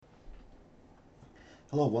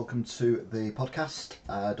Hello, welcome to the podcast.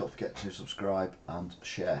 Don't forget to subscribe and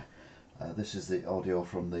share. This is the audio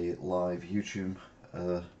from the live YouTube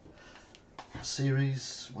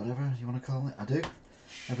series, whatever you want to call it. I do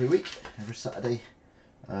every week, every Saturday.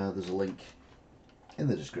 There's a link in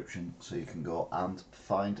the description so you can go and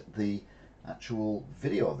find the actual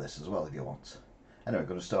video of this as well if you want. Anyway, I'm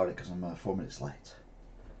going to start it because I'm 4 minutes late.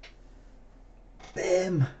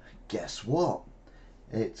 Bim! Guess what?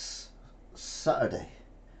 It's Saturday.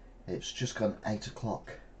 It's just gone 8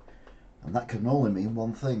 o'clock, and that can only mean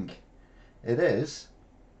one thing. It is,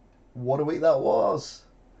 what a week that was!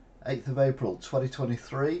 8th of April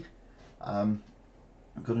 2023. I'm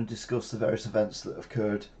going to discuss the various events that have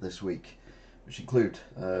occurred this week, which include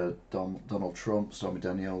Donald Trump, Stormy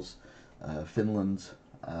Daniels, Finland,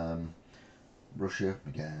 Russia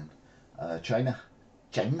again, China,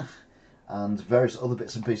 and various other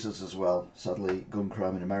bits and pieces as well. Sadly, gun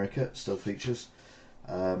crime in America still features,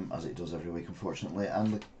 as it does every week, unfortunately,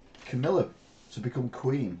 and the Camilla to become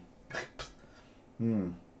queen.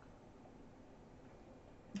 I'm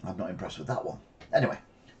not impressed with that one. Anyway,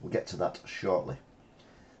 we'll get to that shortly.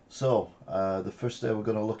 So, the first day we're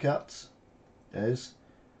going to look at is,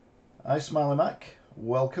 hi Smiley Mac,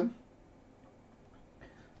 welcome.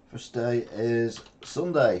 First day is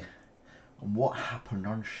Sunday. And what happened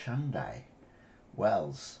on Sunday?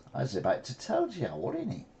 Wells, I was about to tell you,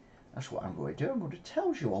 wasn't it? That's what I'm going to do. I'm going to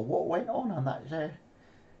tell you all what went on that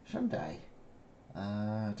Sunday.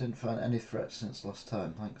 I didn't find any threats since last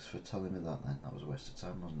time. Thanks for telling me that then. That was a waste of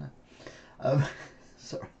time, wasn't it?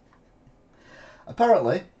 Sorry.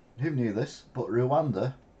 Apparently, who knew this, but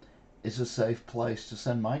Rwanda is a safe place to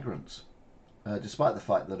send migrants. Despite the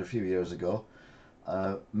fact that a few years ago,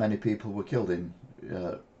 many people were killed in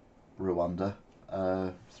Rwanda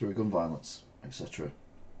through gun violence, etc.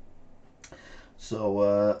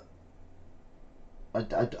 So I'm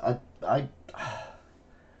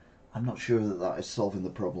not sure that is solving the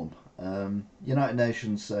problem. United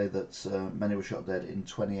Nations say that many were shot dead in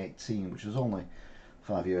 2018, which was only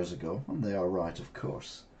 5 years ago, and they are right, of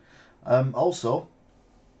course. Also,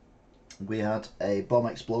 we had a bomb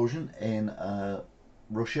explosion in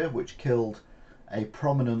Russia, which killed a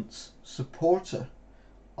prominent supporter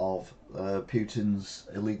of Putin's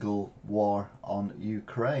illegal war on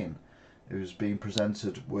Ukraine, who's being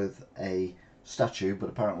presented with a statue, but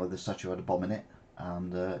apparently the statue had a bomb in it,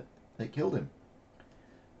 and it killed him.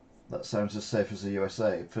 That sounds as safe as the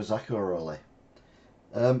USA for Zakaroli.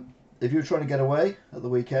 If you were trying to get away at the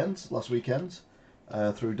weekend, last weekend,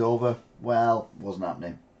 through Dover, well, wasn't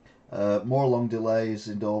happening. More long delays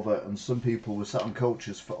in Dover, and some people were sat on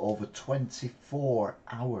coaches for over 24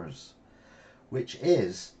 hours, which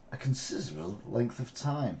is a considerable length of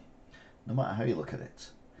time, no matter how you look at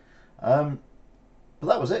it. But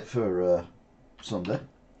that was it for Sunday.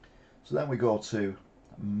 So then we go to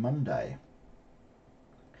Monday.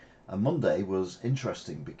 And Monday was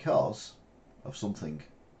interesting because of something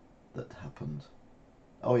that happened.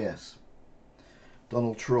 Oh yes,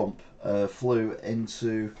 Donald Trump flew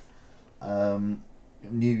into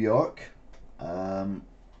New York to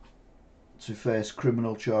face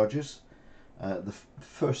criminal charges. The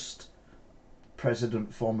first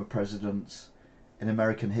former president in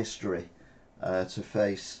American history to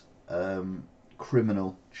face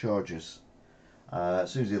criminal charges.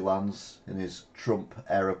 As soon as he lands in his Trump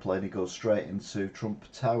aeroplane, he goes straight into Trump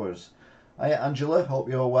Towers. Hiya Angela, hope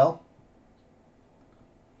you're well.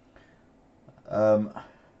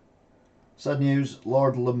 Sad news,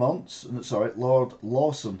 Lord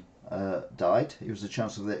Lawson died. He was the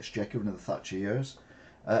Chancellor of the Exchequer in the Thatcher years,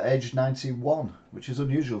 aged 91, which is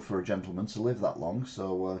unusual for a gentleman to live that long,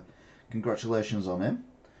 so congratulations on him.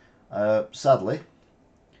 Sadly,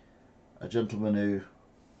 a gentleman who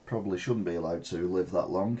probably shouldn't be allowed to live that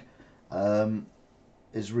long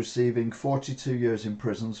is receiving 42 years in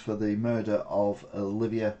prison for the murder of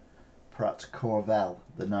Olivia Pratt-Corvell,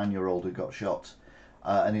 the 9-year-old who got shot.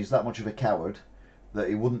 And he's that much of a coward that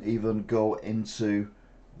he wouldn't even go into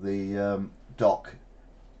the dock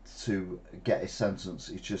to get his sentence.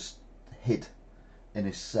 He just hid in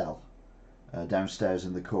his cell downstairs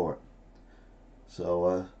in the court.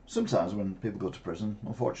 So sometimes when people go to prison,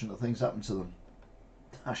 unfortunate things happen to them.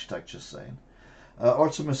 Hashtag just saying.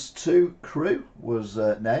 Artemis 2 crew was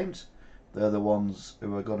named. They're the ones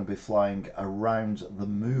who are going to be flying around the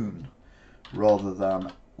moon rather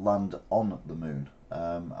than land on the moon.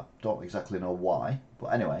 I don't exactly know why, but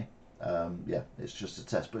anyway, yeah, it's just a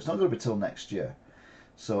test. But it's not going to be till next year,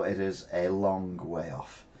 so it is a long way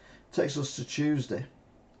off. Takes us to Tuesday,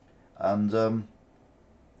 and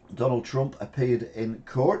Donald Trump appeared in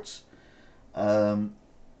court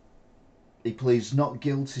he pleads not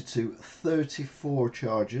guilty to 34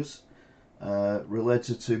 charges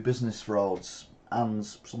related to business frauds and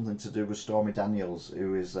something to do with Stormy Daniels,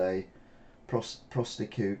 who is a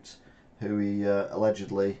prostitute who he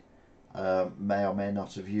allegedly may or may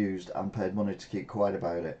not have used and paid money to keep quiet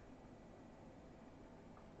about it.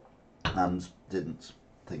 And didn't,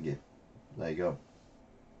 thingy. There you go.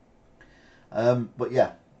 But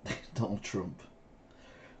yeah, Donald Trump.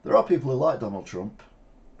 There are people who like Donald Trump.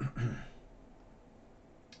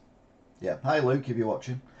 Yeah, hi Luke, if you're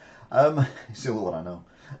watching. He's the only one I know.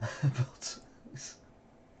 But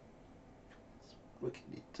what can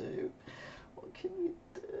you do? What can you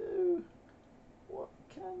do? What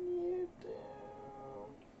can you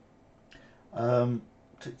do?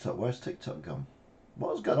 TikTok, where's TikTok gone?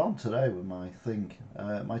 What has gone on today with my thing?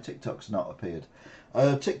 My TikTok's not appeared.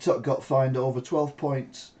 TikTok got fined over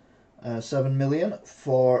 12.7 million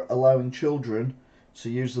for allowing children to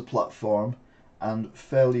use the platform and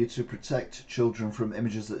failure to protect children from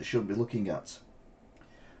images that they shouldn't be looking at.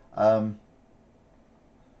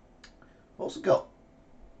 Also got,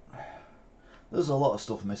 there's a lot of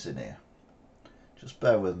stuff missing here. Just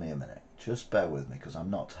bear with me a minute. Just bear with me, because I'm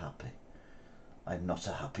not happy. I'm not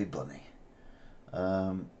a happy bunny.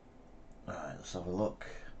 Alright, let's have a look.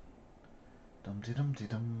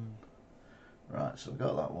 Dum-de-dum-de-dum. Right, so we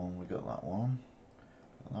got that one, we got that one.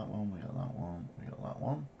 We got that one, we got that one, we got that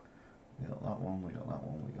one. We got that one, we got that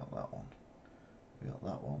one, we got that one. We got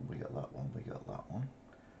that one, we got that one, we got that one.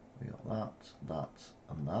 We got that,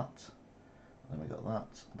 and that. Then we got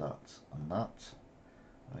that, and that.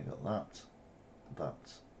 And we got that,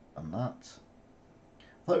 and that.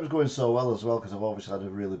 I thought it was going so well as well, because I've obviously had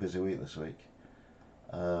a really busy week this week.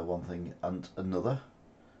 One thing and another.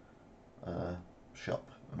 Shop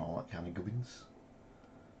and all that kind of gubbins.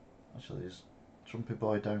 Actually, there's Trumpy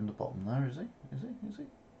boy down the bottom there, is he? Is he? Is he?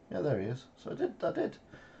 Yeah, there he is. So I did.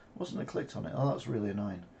 Wasn't I clicked on it? Oh, that's really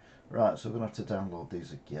annoying. Right, so we're going to have to download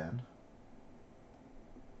these again.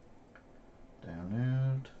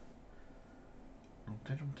 Download.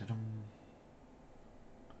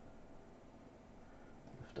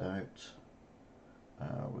 Lift out.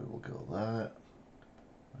 We will go there.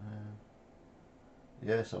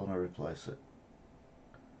 Yes, I want to replace it.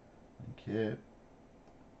 Thank you.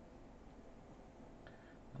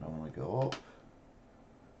 And I want to go up.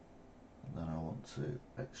 And then I want to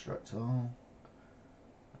extract all.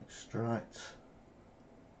 Extract.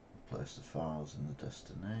 Place the files in the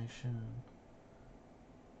destination.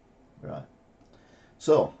 Right.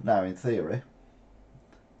 So, now in theory,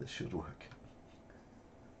 this should work.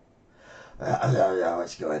 I don't know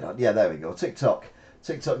what's going on. Yeah, there we go. TikTok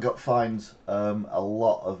got fined a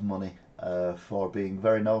lot of money for being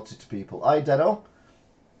very naughty to people. Hi, Deno.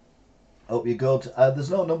 Hope you're good. There's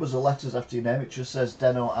no numbers or letters after your name. It just says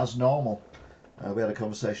Deno as normal. We had a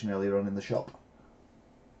conversation earlier on in the shop.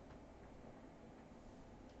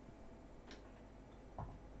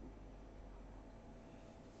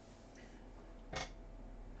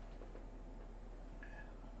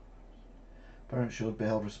 Parents should be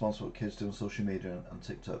held responsible for what kids do on social media, and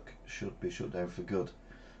TikTok should be shut down for good.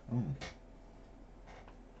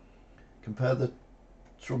 Compare the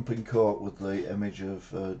Trump in court with the image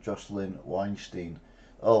of Jocelyn Weinstein.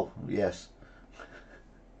 Oh, yes.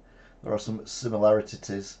 There are some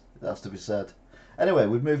similarities, it has to be said. Anyway,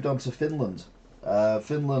 we've moved on to Finland.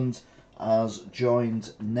 Finland has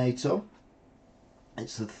joined NATO.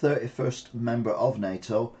 It's the 31st member of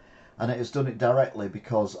NATO, and it has done it directly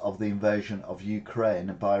because of the invasion of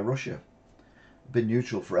Ukraine by Russia. Been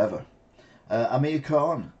neutral forever. Amir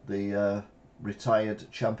Khan, the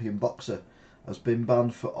retired champion boxer, has been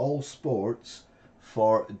banned for all sports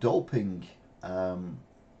for doping, and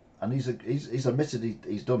he's admitted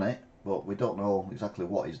he's done it, but we don't know exactly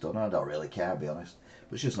what he's done. I don't really care, to be honest.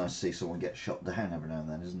 But it's just nice to see someone get shot down every now and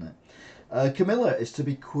then, isn't it? Camilla is to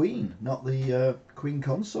be queen, not the queen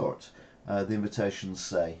consort, the invitations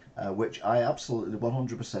say, which I absolutely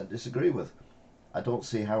 100% disagree with. I don't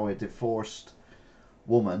see how a divorced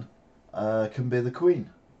woman can be the queen.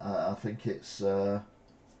 I think it's, well,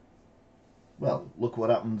 look what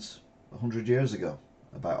happened 100 years ago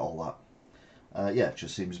about all that. Yeah, it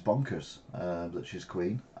just seems bonkers that she's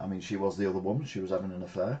queen. I mean, she was the other woman. She was having an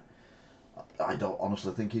affair. I don't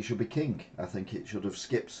honestly think he should be king. I think it should have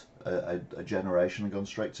skipped a generation and gone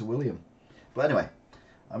straight to William. But anyway,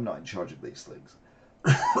 I'm not in charge of these things.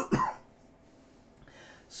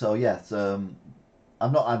 So yeah,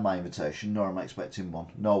 I've not had my invitation, nor am I expecting one.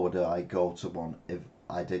 Nor would I go to one if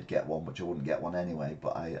I did get one, which I wouldn't get one anyway.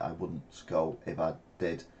 But I wouldn't go if I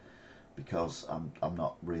did because I'm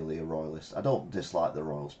not really a royalist. I don't dislike the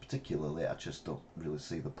royals particularly. I just don't really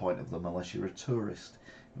see the point of them unless you're a tourist,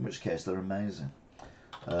 in which case they're amazing.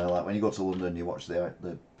 Like when you go to London, you watch the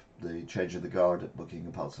change of the guard at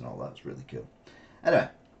Buckingham Palace and all that. It's really cool. Anyway,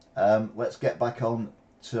 let's get back on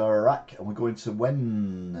to Iraq, and we're going to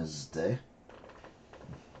Wednesday.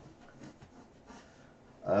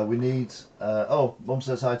 We need. Oh, Mum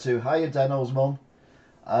says hi too. Hiya, Deno's mum.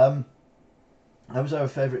 How was our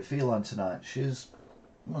favourite feline tonight? She's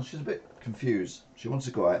a bit confused. She wanted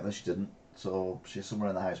to go out, and then she didn't. So she's somewhere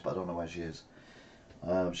in the house, but I don't know where she is.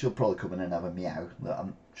 She'll probably come in and have a meow.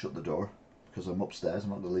 And shut the door because I'm upstairs. I'm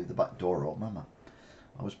not going to leave the back door open, am I?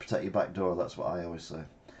 Always protect your back door. That's what I always say.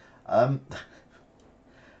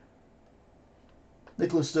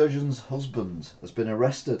 Nicola Sturgeon's husband has been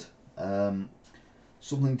arrested.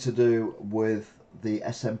 Something to do with the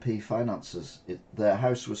SNP finances. Their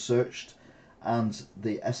house was searched, and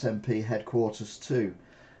the SNP headquarters too.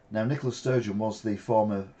 Now, Nicola Sturgeon was the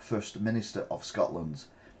former First Minister of Scotland,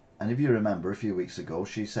 and if you remember, a few weeks ago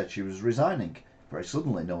she said she was resigning very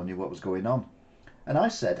suddenly. No one knew what was going on, and I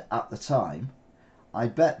said at the time, I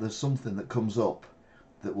bet there's something that comes up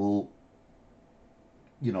that will,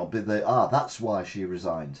 be that's why she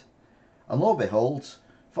resigned. And lo and behold,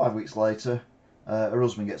 5 weeks later, her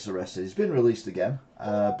husband gets arrested. He's been released again,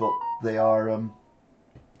 but they are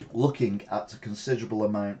looking at considerable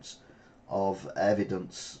amounts of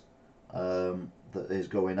evidence that is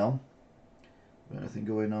going on. Anything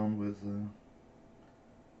going on with?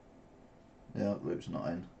 Yeah, Luke's not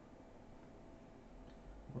in.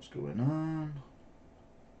 What's going on?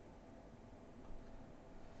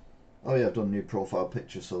 Oh yeah, I've done a new profile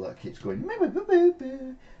picture, so that keeps going.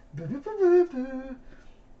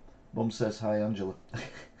 Mum says hi, Angela.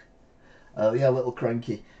 Yeah, a little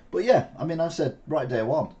cranky. But yeah, I mean, I said right day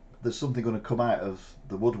one, there's something going to come out of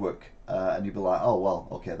the woodwork, and you'd be like, oh well,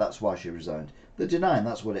 okay, that's why she resigned. They're denying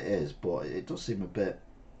that's what it is, but it does seem a bit.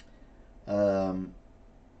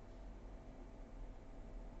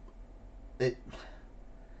 It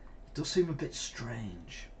does seem a bit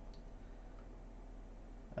strange,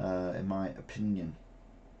 in my opinion.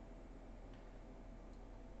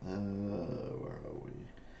 Where are we?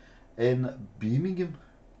 In Birmingham,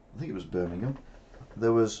 I think it was Birmingham,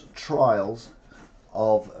 there was trials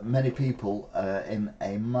of many people in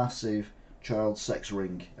a massive child sex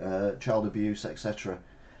ring, child abuse, etc.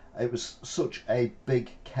 It was such a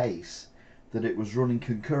big case that it was running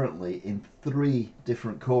concurrently in 3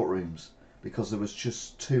 different courtrooms because there was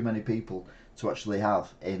just too many people to actually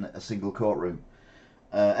have in a single courtroom.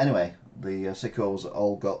 Anyway, the sickos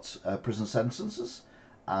all got prison sentences,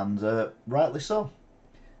 and rightly so.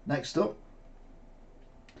 Next up,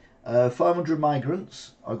 500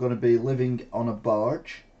 migrants are going to be living on a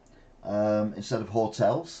barge instead of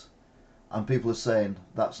hotels, and people are saying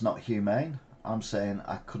that's not humane. I'm saying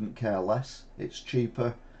I couldn't care less. It's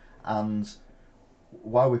cheaper, and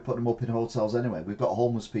why are we putting them up in hotels anyway? We've got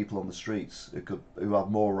homeless people on the streets who have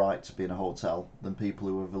more right to be in a hotel than people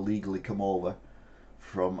who have illegally come over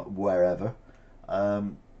from wherever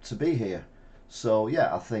to be here. So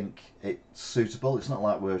yeah, I think it's suitable. It's not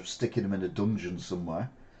like we're sticking them in a dungeon somewhere.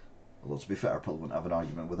 Although to be fair, I probably wouldn't have an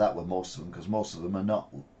argument with that with most of them, because most of them are not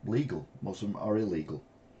legal. Most of them are illegal.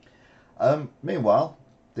 Meanwhile,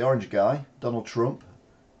 the orange guy, Donald Trump,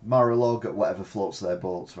 Mar-a-Lago, whatever floats their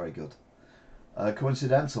boats, very good.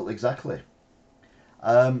 Coincidental, exactly.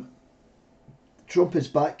 Trump is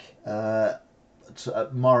back at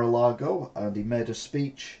Mar-a-Lago, and he made a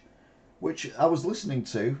speech which I was listening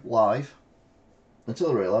to live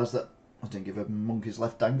until I realised that I didn't give a monkey's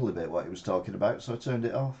left dangle a bit what he was talking about, so I turned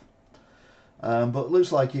it off. But it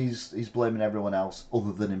looks like he's blaming everyone else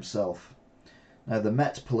other than himself. Now the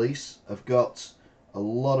Met Police have got a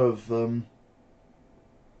lot of hang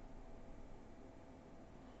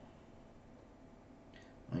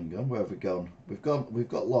on, where have we gone? We've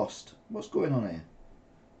got lost. What's going on here?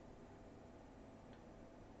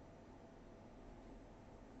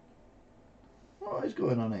 What is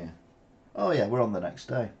going on here? Oh yeah, we're on the next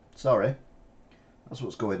day. Sorry. That's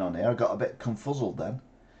what's going on here. I got a bit confuzzled then.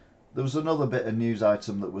 There was another bit of news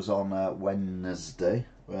item that was on Wednesday,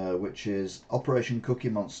 which is Operation Cookie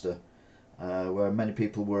Monster, where many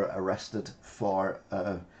people were arrested for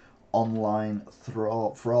online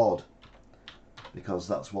fraud, because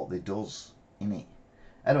that's what they does, innit?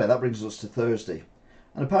 Anyway, that brings us to Thursday,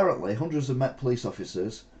 and apparently hundreds of Met police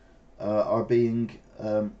officers are being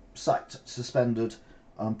sacked, suspended,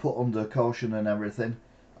 and put under caution and everything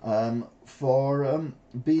for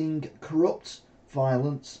being corrupt,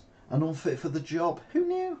 violent, and unfit for the job. Who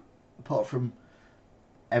knew? Apart from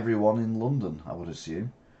everyone in London, I would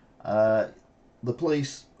assume. The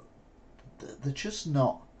police, they're just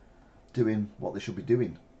not doing what they should be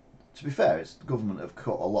doing. To be fair, it's the government have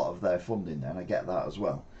cut a lot of their funding there, and I get that as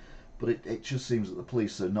well. But it just seems that the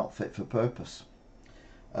police are not fit for purpose.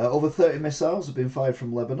 Over 30 missiles have been fired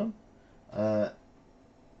from Lebanon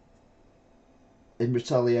in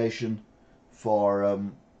retaliation for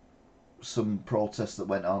some protests that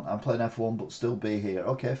went on. I'm playing F1 but still be here.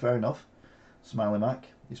 Okay, fair enough. Smiley Mac,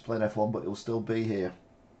 he's playing F1 but he'll still be here.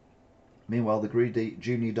 Meanwhile, the greedy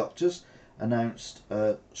junior doctors announced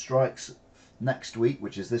strikes next week,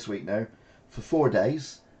 which is this week now, for 4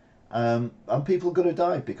 days. And people are going to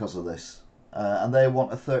die because of this. And they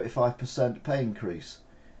want a 35% pay increase.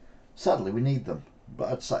 Sadly, we need them, but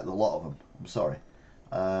I'd sack the lot of them. I'm sorry.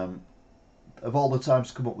 Of all the times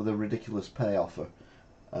to come up with a ridiculous pay offer,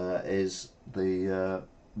 is the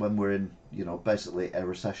when we're in, basically a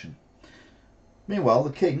recession. Meanwhile,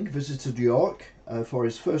 the King visited York for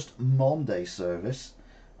his first Maundy service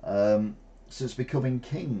since becoming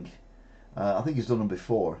king. I think he's done them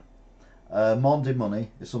before. Maundy money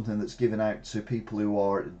is something that's given out to people who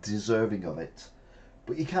are deserving of it,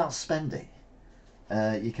 but you can't spend it.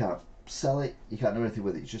 You can't sell it. You can't do anything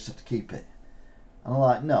with it. You just have to keep it. And I'm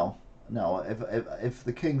like, no. If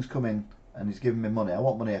the King's coming and he's giving me money, I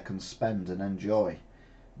want money I can spend and enjoy,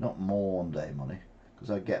 not Maundy money, because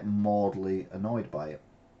I get mildly annoyed by it.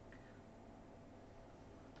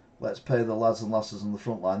 Let's pay the lads and lasses on the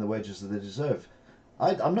front line the wages that they deserve.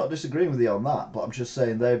 I'm not disagreeing with you on that, but I'm just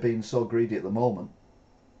saying they're being so greedy at the moment.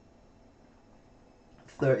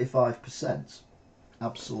 35%.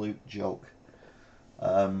 Absolute joke.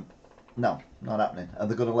 No, not happening. And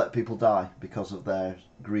they're going to let people die because of their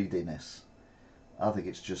greediness. I think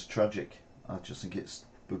it's just tragic. I just think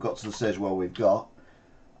we've got to the stage where we've got,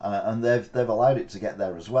 and they've allowed it to get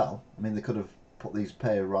there as well. I mean, they could have put these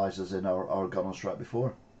pay rises in or gone on strike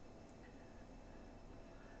before.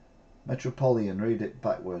 Metropolitan, read it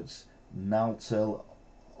backwards. Naltil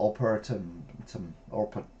Opertum.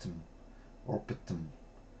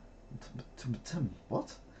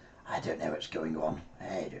 What? I don't know what's going on.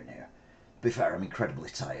 I don't know. To be fair, I'm incredibly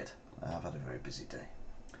tired. I've had a very busy day.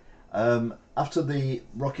 After the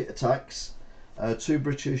rocket attacks, 2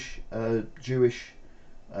 British Jewish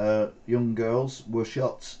young girls were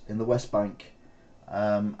shot in the West Bank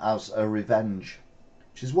as a revenge.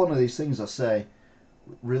 Which is one of these things I say,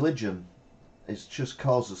 religion is just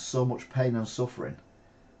causes so much pain and suffering.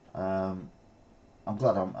 I'm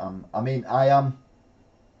glad I am.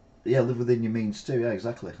 Yeah, live within your means too. Yeah,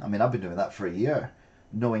 exactly. I mean, I've been doing that for a year,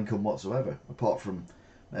 no income whatsoever, apart from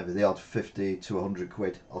maybe the odd 50 to 100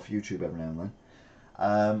 quid off YouTube every now and then.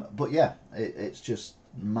 But yeah, it's just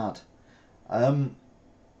mad.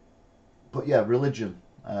 But yeah, religion.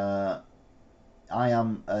 I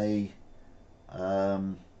am a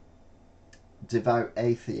devout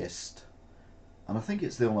atheist, and I think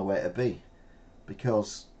it's the only way to be,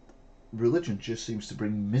 because religion just seems to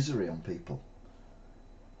bring misery on people.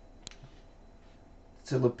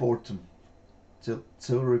 Teleportum.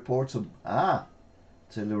 Telereportum.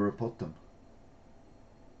 Telereportum.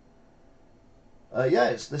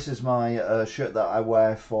 Yeah, this is my shirt that I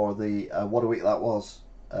wear for the What a Week That Was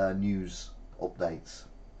news updates.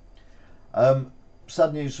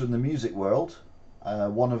 Sad news from the music world.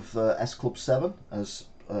 One of S Club 7 has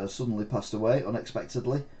suddenly passed away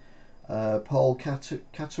unexpectedly. Paul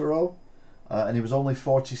Catero, and he was only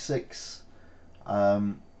 46.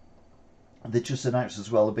 They just announced as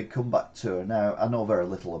well a big comeback tour. Now, I know very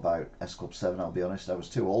little about S Club 7, I'll be honest. I was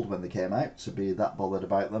too old when they came out to be that bothered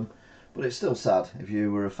about them. But it's still sad if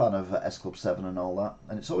you were a fan of S Club 7 and all that.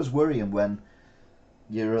 And it's always worrying when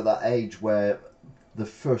you're at that age where the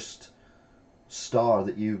first star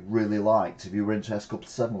that you really liked, if you were into S Club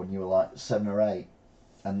 7 when you were like 7 or 8,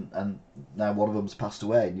 and now one of them's passed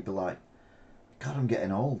away, and you'd be like, God, I'm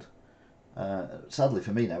getting old. Sadly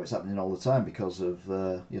for me now, it's happening all the time because of,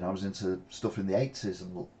 I was into stuff in the 80s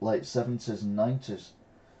and late 70s and 90s.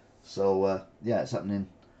 So, yeah, it's happening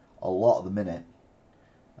a lot at the minute.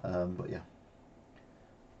 But yeah.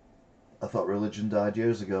 I thought religion died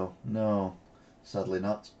years ago. No, sadly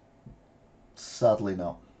not. Sadly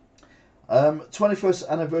not. 21st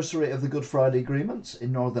anniversary of the Good Friday Agreement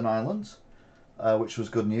in Northern Ireland, which was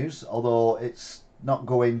good news, although it's not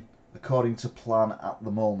going according to plan at the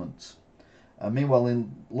moment. Meanwhile,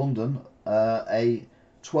 in London, a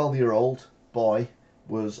 12-year-old boy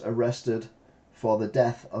was arrested for the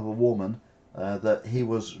death of a woman that he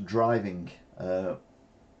was driving.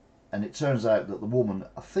 And it turns out that the woman,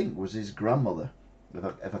 I think, was his grandmother,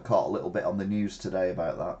 if I caught a little bit on the news today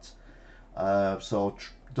about that. So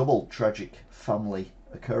double tragic family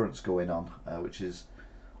occurrence going on, which is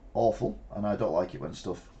awful, and I don't like it when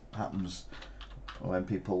stuff happens, when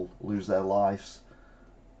people lose their lives.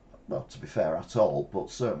 Well, to be fair, at all, but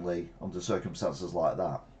certainly under circumstances like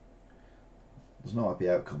that, there's no happy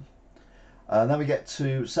outcome. And then we get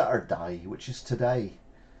to Saturday, which is today.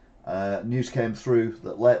 News came through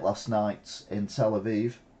that late last night in Tel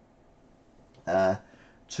Aviv,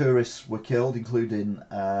 tourists were killed, including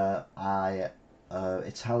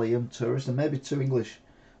Italian tourist and maybe 2 English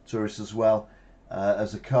tourists as well,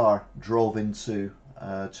 as a car drove into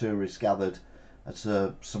tourists gathered at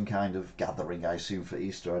some kind of gathering, I assume for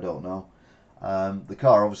Easter, I don't know. The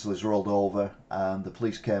car obviously was rolled over, and the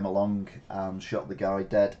police came along and shot the guy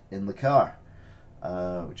dead in the car,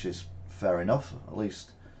 which is fair enough. At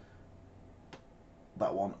least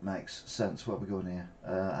that one makes sense. Where are we going here?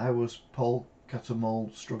 How was Paul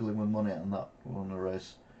Catamol struggling with money, and that won a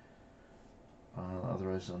race? Other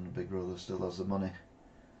race on Big Brother still has the money.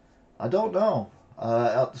 I don't know.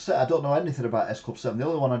 I have to say, I don't know anything about S Club 7. The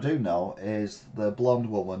only one I do know is the blonde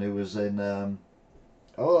woman who was in,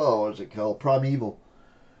 what is it called? Primeval.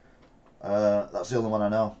 That's the only one I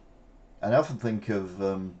know. And I often think of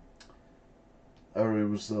her who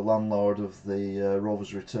was the landlord of the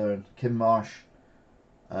Rover's Return, Kim Marsh.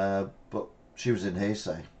 But she was in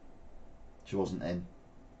Hearsay. She wasn't in.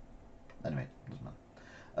 Anyway, doesn't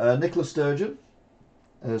matter. Nicola Sturgeon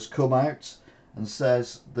has come out and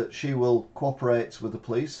says that she will cooperate with the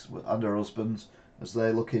police and her husband as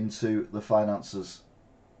they look into the finances.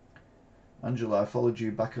 Angela, I followed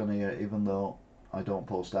you back on here even though I don't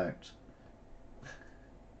post out.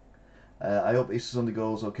 I hope Easter Sunday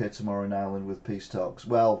goes okay tomorrow in Ireland with peace talks.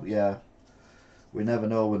 Well, yeah, we never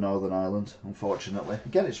know with Northern Ireland, unfortunately.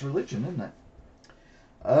 Again, it's religion, isn't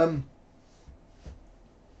it?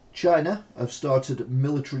 China have started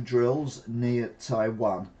military drills near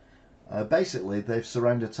Taiwan. Basically, they've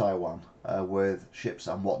surrounded Taiwan with ships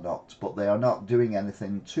and whatnot, but they are not doing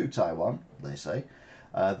anything to Taiwan, they say.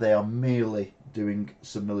 They are merely doing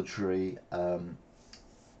some military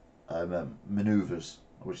manoeuvres,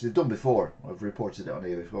 which they've done before. I've reported it on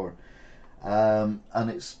here before. And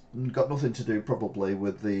it's got nothing to do probably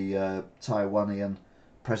with the Taiwanian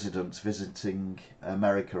president visiting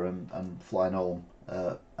America and flying home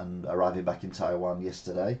and arriving back in Taiwan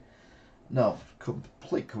yesterday. No,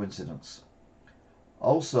 complete coincidence.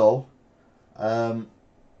 Also, and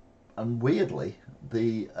weirdly,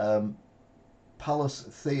 the Palace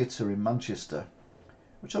Theatre in Manchester,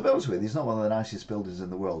 which I'll be honest with you, is not one of the nicest buildings in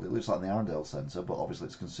the world. It looks like the Arndale Centre, but obviously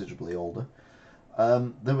it's considerably older.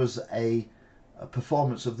 There was a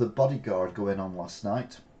performance of The Bodyguard going on last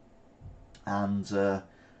night, and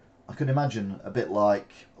I can imagine a bit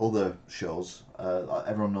like other shows,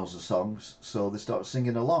 everyone knows the songs, so they start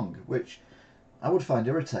singing along, which I would find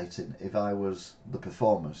irritating if I was the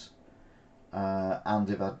performers, and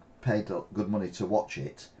if I'd paid good money to watch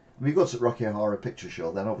it. If you go to Rocky Horror Picture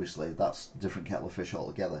Show, then obviously that's a different kettle of fish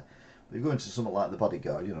altogether. But if you go into something like The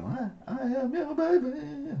Bodyguard, you know, I am your baby,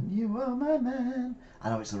 and you are my man. I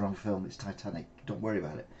know it's the wrong film, it's Titanic, don't worry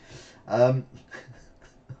about it. God.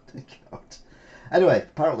 Anyway,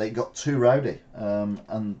 apparently it got too rowdy,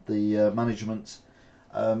 and the management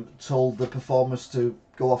told the performers to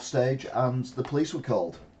go off stage, and the police were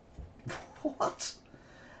called. What?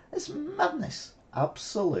 It's madness.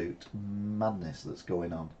 Absolute madness that's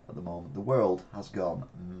going on at the moment. The world has gone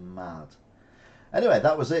mad. Anyway,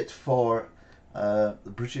 that was it for the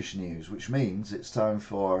British news, which means it's time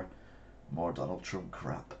for more Donald Trump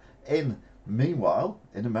crap. Meanwhile,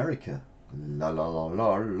 in America, la la la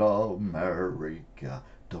la la, America.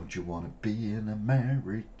 Don't you want to be in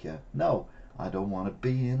America? No, I don't want to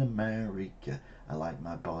be in America. I like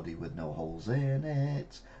my body with no holes in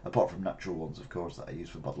it. Apart from natural ones, of course, that I use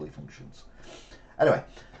for bodily functions. Anyway,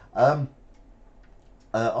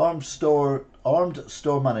 armed store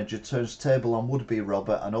manager turns table on would-be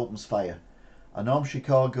robber and opens fire. An armed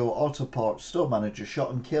Chicago auto parts store manager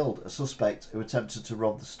shot and killed a suspect who attempted to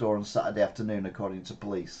rob the store on Saturday afternoon, according to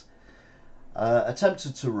police.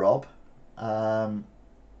 Attempted to rob, and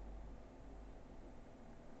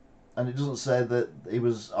it doesn't say that he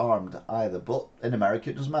was armed either, but in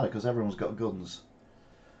America it doesn't matter because everyone's got guns.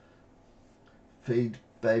 Feed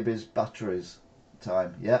babies batteries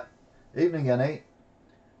time. Yeah. Evening, Annie.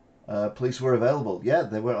 Police were available. Yeah,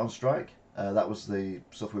 they weren't on strike. That was the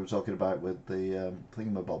stuff we were talking about with the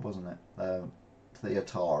thingamabob, wasn't it?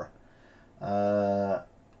 Theater.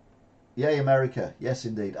 Yay, America. Yes,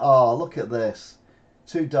 indeed. Oh, look at this.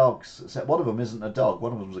 2 dogs. Except one of them isn't a dog.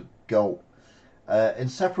 One of them's a goat.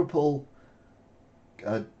 Inseparable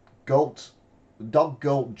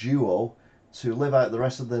dog-goat duo to live out the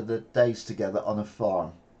rest of their days together on a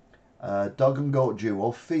farm. Dog and goat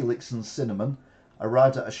duo Felix and Cinnamon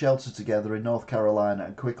arrived at a shelter together in North Carolina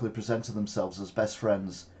and quickly presented themselves as best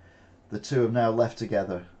friends. The two have now left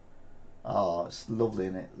together. Oh, it's lovely,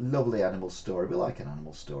 isn't it? Lovely animal story. We like an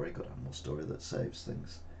animal story, good animal story that saves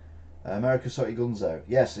things. America, sort your guns out.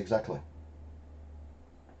 Yes, exactly.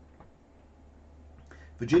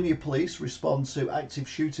 Virginia police respond to active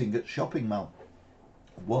shooting at shopping mall.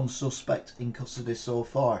 One suspect in custody so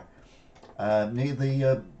far. Near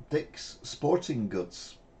the Dick's Sporting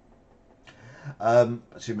Goods.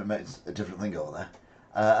 Assume it makes a different thing over there.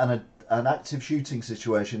 And an active shooting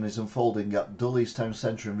situation is unfolding at Dulles Town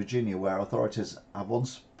Centre in Virginia, where authorities have one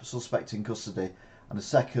suspect in custody and a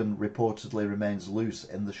second reportedly remains loose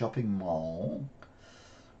in the shopping mall.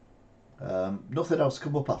 Nothing else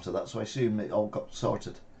come up after that, so I assume it all got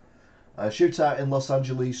sorted. A shootout in Los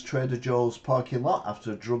Angeles Trader Joe's parking lot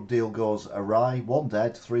after a drug deal goes awry. 1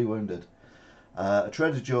 dead, 3 wounded. A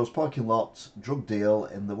Trader Joe's parking lot drug deal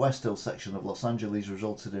in the West Hill section of Los Angeles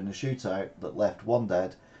resulted in a shootout that left 1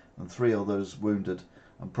 dead and 3 others wounded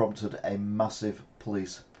and prompted a massive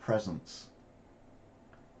police presence.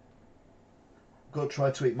 Goat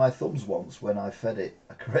tried to eat my thumbs once when I fed it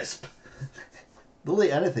a crisp. They'll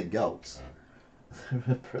eat anything, goats.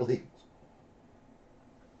 They're brilliant.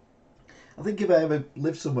 I think if I ever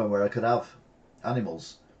lived somewhere where I could have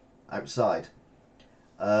animals outside,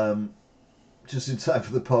 just in time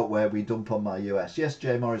for the part where we dump on my US. Yes,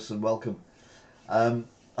 Jay Morrison, welcome. I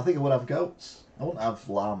think I would have goats. I wouldn't have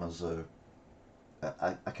llamas or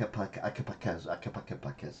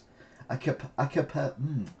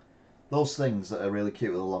those things that are really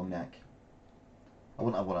cute with a long neck. I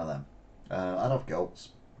wouldn't have one of them. I'd have goats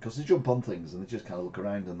because they jump on things and they just kind of look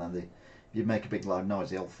around, and then if you make a big loud noise,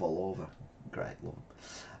 they all fall over. Great, love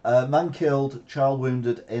them. Man killed, child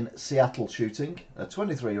wounded in Seattle shooting. A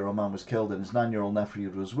 23-year-old man was killed and his 9-year-old nephew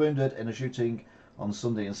was wounded in a shooting on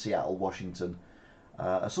Sunday in Seattle, Washington.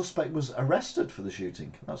 A suspect was arrested for the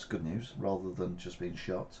shooting. That's good news, rather than just being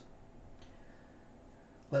shot.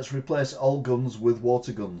 Let's replace all guns with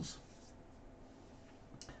water guns.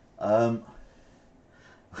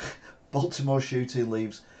 Baltimore shooting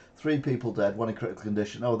leaves 3 people dead, 1 in critical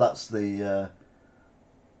condition. Oh, that's the...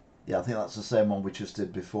 yeah, I think that's the same one we just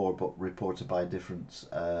did before, but reported by a different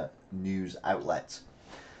news outlet.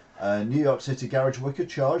 New York City garage worker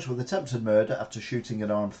charged with attempted murder after shooting an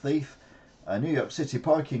armed thief. A New York City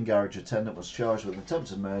parking garage attendant was charged with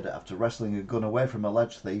attempted murder after wresting a gun away from an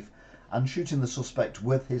alleged thief and shooting the suspect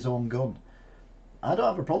with his own gun. I don't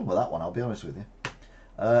have a problem with that one, I'll be honest with you.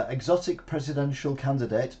 Exotic presidential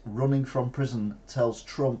candidate running from prison tells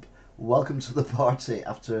Trump welcome to the party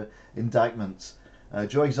after indictment.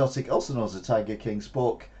 Joe Exotic, also known as the Tiger King,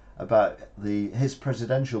 spoke about his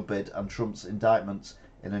presidential bid and Trump's indictment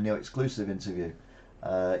in a new exclusive interview.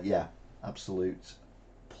 Yeah, absolute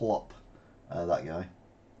plop, that guy.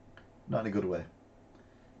 Not in a good way.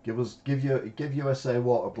 Give USA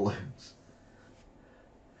water balloons.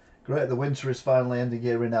 Great, the winter is finally ending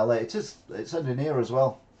here in LA. It's ending here as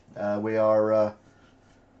well. We are.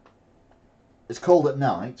 It's cold at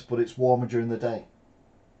night, but it's warmer during the day.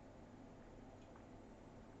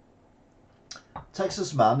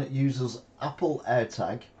 Texas man uses Apple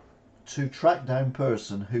AirTag to track down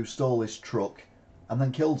person who stole his truck and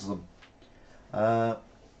then kills them.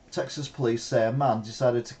 Texas police say a man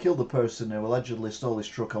decided to kill the person who allegedly stole his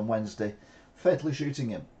truck on Wednesday, fatally shooting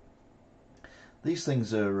him. These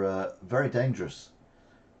things are very dangerous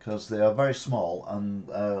because they are very small, and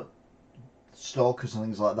stalkers and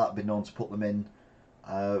things like that have been known to put them in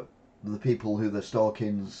the people who they're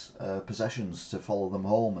stalking's possessions to follow them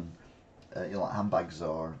home, and like handbags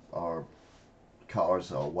or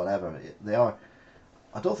cars or whatever. They are.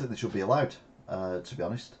 I don't think they should be allowed. To be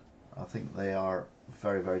honest, I think they are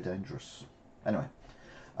very, very dangerous. Anyway,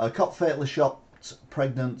 a cop fatally shot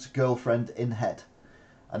pregnant girlfriend in head.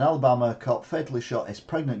 An Alabama cop fatally shot his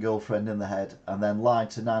pregnant girlfriend in the head and then lied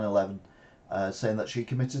to 9/11, saying that she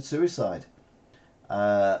committed suicide.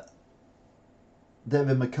 David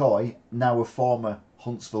McCoy, now a former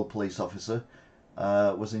Huntsville police officer,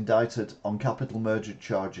 was indicted on capital murder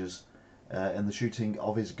charges in the shooting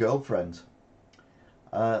of his girlfriend.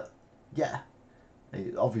 Yeah,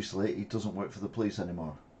 obviously he doesn't work for the police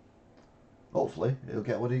anymore. Hopefully he'll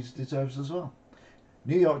get what he deserves as well.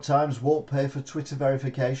 New York Times won't pay for Twitter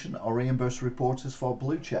verification or reimburse reporters for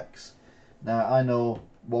blue checks. Now, I know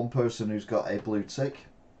one person who's got a blue tick,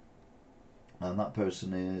 and that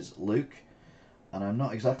person is Luke, and I'm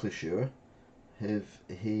not exactly sure if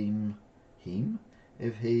if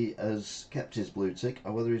he has kept his blue tick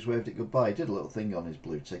or whether he's waved it goodbye. He did a little thing on his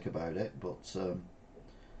blue tick about it, but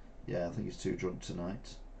yeah, I think he's too drunk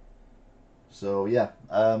tonight. So yeah,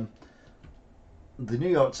 the New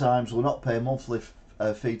York Times will not pay a monthly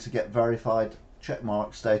fee to get verified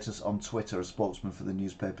checkmark status on Twitter, a spokesman for the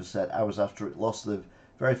newspaper said hours after it lost the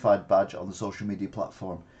verified badge on the social media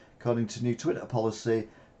platform. According to new Twitter policy,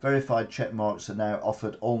 verified checkmarks are now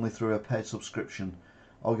offered only through a paid subscription.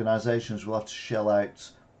 Organisations will have to shell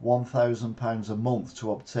out £1,000 a month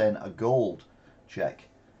to obtain a gold check.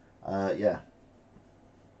 Yeah.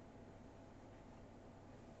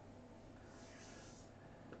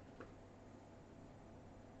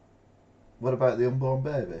 What about the unborn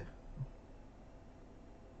baby?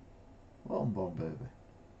 What unborn baby?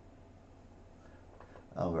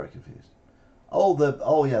 I'm very confused.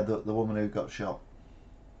 Oh yeah, the woman who got shot.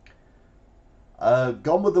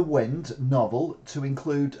 Gone with the Wind novel to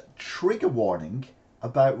include trigger warning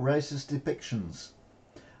about racist depictions.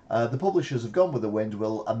 The publishers of Gone with the Wind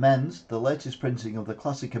will amend the latest printing of the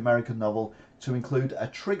classic American novel to include a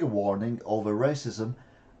trigger warning over racism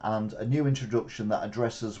and a new introduction that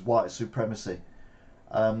addresses white supremacy.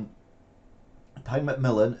 Peg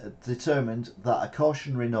Macmillan determined that a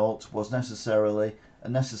cautionary note was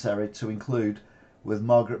necessary to include with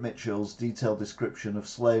Margaret Mitchell's detailed description of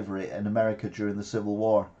slavery in America during the Civil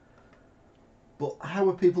War. But how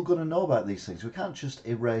are people going to know about these things? We can't just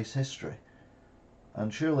erase history.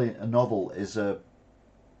 And surely a novel is a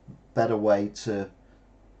better way to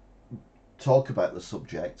talk about the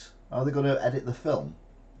subject. Are they going to edit the film?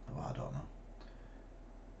 Oh, I don't know.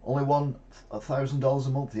 Only $1,000 a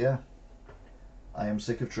month, yeah. I am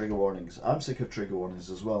sick of trigger warnings. I'm sick of trigger warnings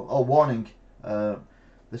as well. Oh, warning.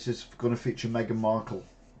 This is going to feature Meghan Markle.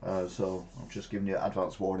 So I'm just giving you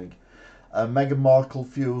advance warning. Meghan Markle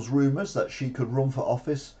fuels rumours that she could run for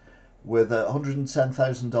office with a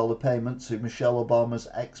 $110,000 payment to Michelle Obama's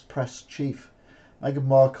ex-press chief. Meghan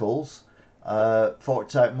Markle's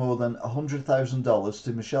forked out more than $100,000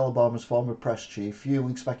 to Michelle Obama's former press chief,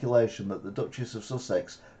 fueling speculation that the Duchess of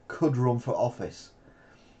Sussex could run for office.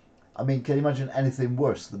 I mean, can you imagine anything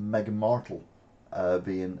worse than Meghan Markle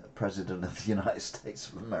being President of the United States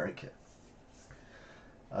of America?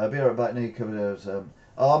 Be right back, Nick. Oh,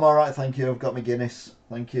 I'm alright, thank you. I've got my Guinness.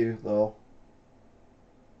 Thank you, though.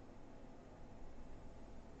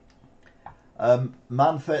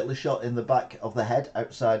 Man fatally shot in the back of the head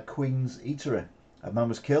outside Queen's Eatery. A man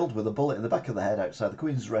was killed with a bullet in the back of the head outside the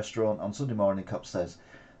Queen's restaurant on Sunday morning, cop says.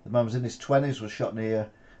 The man was in his 20s, was shot near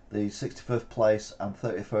the 65th Place and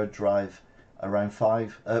 33rd Drive around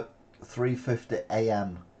 3:50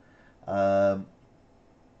 a.m.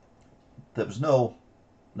 There was no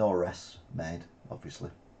arrests made,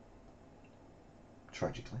 obviously.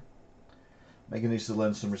 Tragically. Megan needs to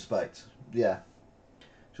learn some respect. Yeah.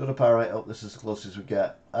 Should I power it up? This is as close as we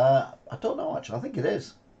get. I don't know, actually. I think it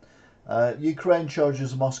is. Ukraine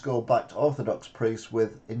charges a Moscow-backed Orthodox priest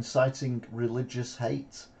with inciting religious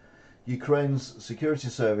hate. Ukraine's security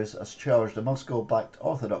service has charged a Moscow-backed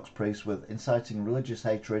Orthodox priest with inciting religious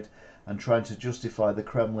hatred and trying to justify the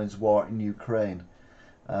Kremlin's war in Ukraine.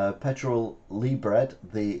 Petro Libred,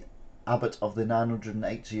 the abbot of the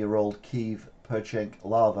 980-year-old Kiev Perchenk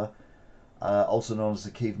Lava, also known as the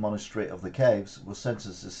Kiev Monastery of the Caves, was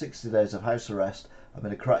sentenced to 60 days of house arrest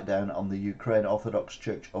amid a crackdown on the Ukraine Orthodox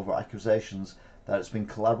Church over accusations that it's been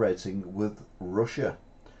collaborating with Russia.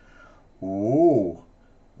 Ooh,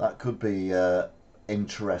 that could be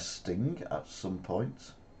interesting at some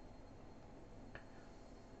point.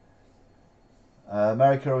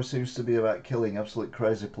 America always seems to be about killing, absolute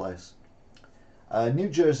crazy place. A New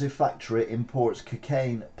Jersey factory imports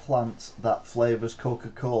cocaine plant that flavours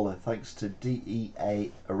Coca-Cola thanks to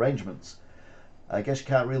DEA arrangements. I guess you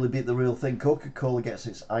can't really beat the real thing. Coca-Cola gets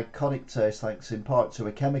its iconic taste thanks in part to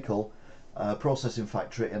a chemical processing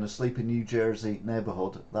factory in a sleepy New Jersey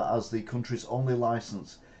neighbourhood that has the country's only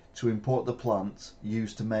licence to import the plant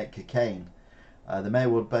used to make cocaine. The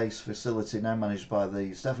Maywood-based facility, now managed by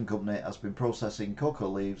the Stephen Company, has been processing cocoa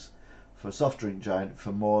leaves for a soft drink giant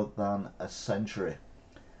for more than a century.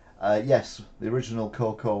 Yes, the original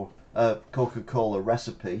Coca-Cola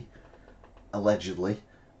recipe, allegedly,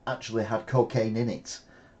 actually had cocaine in it,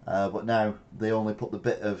 but now they only put the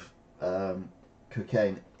bit of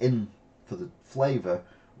cocaine in for the flavour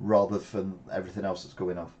rather than everything else that's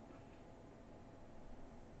going off.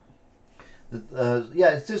 Yeah,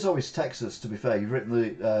 it is always Texas, to be fair. You've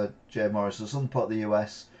written the Jay Morris, the southern part of the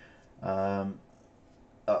US are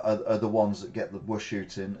the ones that get the worst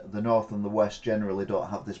shooting. The north and the west generally don't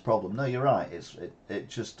have this problem. No, you're right. It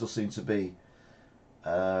just does seem to be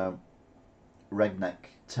redneck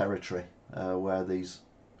territory where these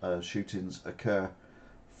shootings occur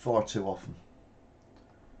far too often.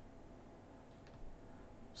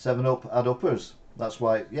 7 Up had uppers. That's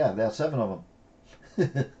why, yeah, there are 7 of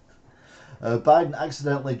them. Biden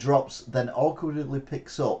accidentally drops, then awkwardly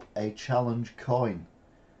picks up a challenge coin.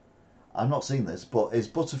 I've not seen this, but it's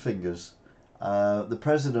Butterfingers. The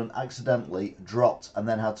president accidentally dropped and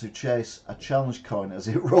then had to chase a challenge coin as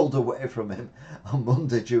it rolled away from him on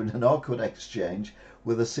Monday during an awkward exchange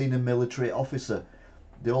with a senior military officer.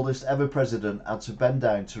 The oldest ever president had to bend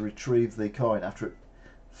down to retrieve the coin after a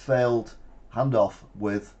failed handoff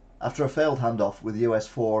with US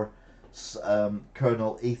 4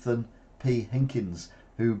 Colonel Ethan P. Hinkins,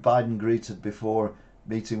 who Biden greeted before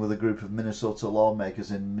meeting with a group of Minnesota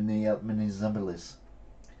lawmakers in Minneapolis.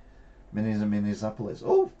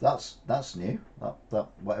 Oh, that's new. That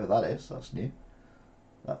whatever that is, that's new.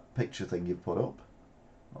 That picture thing you've put up.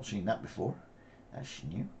 Not seen that before. That's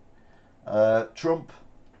new.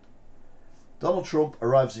 Donald Trump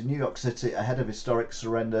arrives in New York City ahead of historic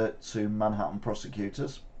surrender to Manhattan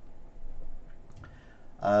prosecutors.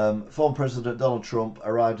 Former President Donald Trump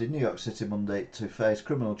arrived in New York City Monday to face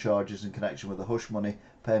criminal charges in connection with a hush money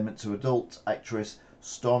payment to adult actress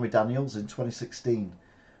Stormy Daniels in 2016.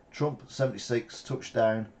 Trump, 76, touched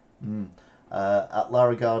down at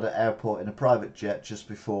LaGuardia Airport in a private jet just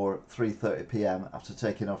before 3:30 p.m. after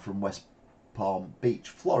taking off from West Palm Beach,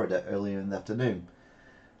 Florida, earlier in the afternoon.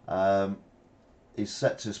 He's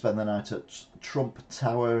set to spend the night at Trump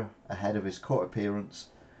Tower ahead of his court appearance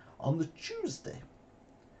on the Tuesday.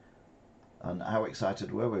 And how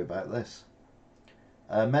excited were we about this?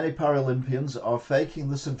 Many Paralympians are faking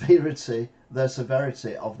the severity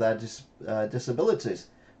of their disabilities,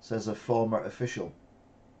 says a former official.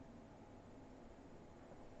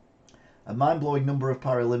 A mind-blowing number of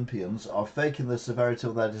Paralympians are faking the severity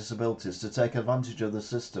of their disabilities to take advantage of the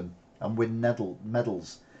system and win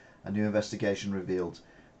medals, a new investigation revealed.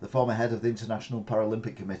 The former head of the International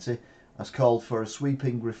Paralympic Committee has called for a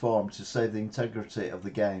sweeping reform to save the integrity of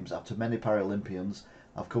the Games after many Paralympians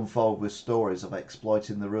have come forward with stories of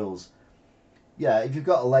exploiting the rules. Yeah, if you've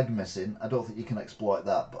got a leg missing, I don't think you can exploit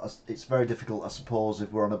that, but it's very difficult, I suppose,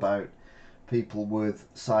 if we're on about people with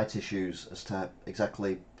sight issues as to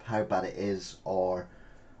exactly how bad it is, or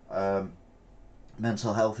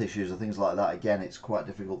mental health issues or things like that. Again, it's quite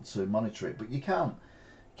difficult to monitor it, but you can't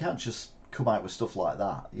just come out with stuff like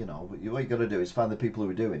that. You know, what you got to do is find the people who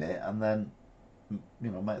are doing it and then,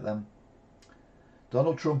 make them.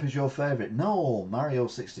 Donald Trump is your favourite? No, Mario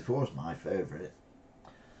 64 is my favourite.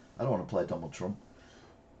 I don't want to play Donald Trump.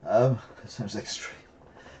 It sounds extreme.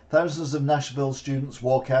 Thousands of Nashville students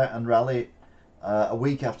walk out and rally a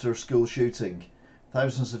week after a school shooting.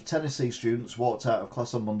 Thousands of Tennessee students walked out of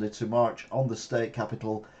class on Monday to march on the state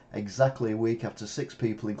capitol exactly a week after 6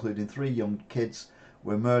 people, including 3 young kids,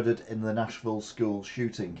 were murdered in the Nashville school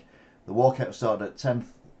shooting. The walkout started at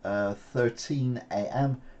 10:13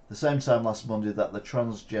 a.m., the same time last Monday that the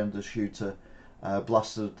transgender shooter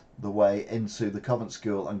blasted the way into the convent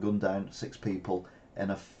school and gunned down 6 people in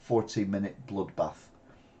a 40-minute bloodbath.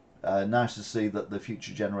 Nice to see that the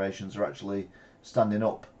future generations are actually standing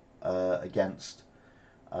up against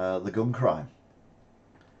the gun crime.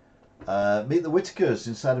 Meet the Whitakers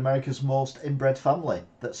inside America's most inbred family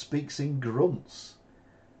that speaks in grunts.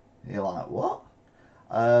 You're like, what?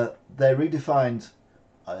 They redefined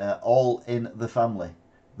all in the family.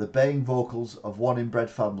 The baying vocals of one inbred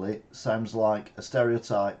family sounds like a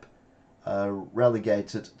stereotype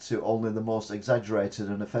relegated to only the most exaggerated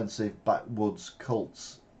and offensive backwoods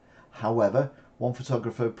cults. However, one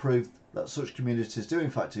photographer proved that such communities do in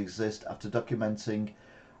fact exist after documenting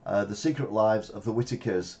the secret lives of the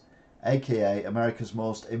Whitakers, aka America's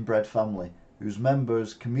most inbred family, whose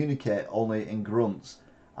members communicate only in grunts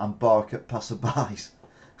and bark at passerbys.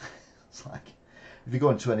 It's like, if you go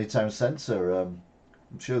into any town centre, I'm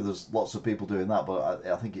sure there's lots of people doing that, but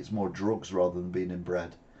I think it's more drugs rather than being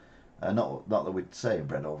inbred. Not that we'd say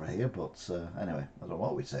inbred over here, but anyway, I don't know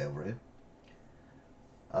what we'd say over here.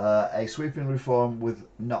 A sweeping reform with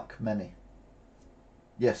knock many.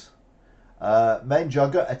 Yes. Maine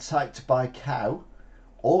jogger attacked by cow.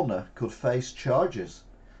 Owner could face charges.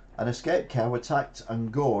 An escaped cow attacked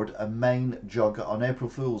and gored a Maine jogger on April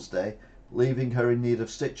Fool's Day, leaving her in need of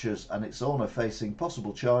stitches and its owner facing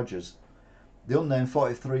possible charges. The unnamed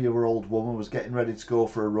 43-year-old woman was getting ready to go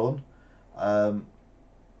for a run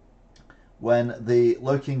when the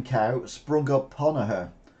lurking cow sprung up on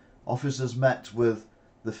her. Officers met with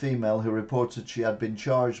the female, who reported she had been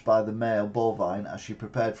charged by the male bovine as she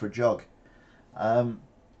prepared for a jog.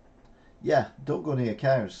 Yeah, don't go near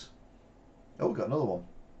cows. Oh, we've got another one.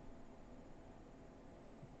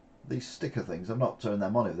 These sticker things, I've not turned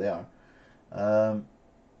them on if they are.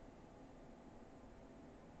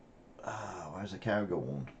 Where's the cow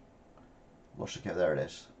going? Lost the there it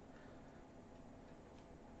is.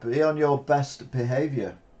 Be on your best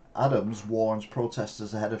behaviour. Adams warns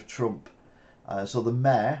protesters ahead of Trump. So the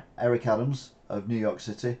mayor, Eric Adams of New York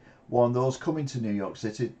City, warned those coming to New York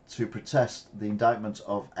City to protest the indictment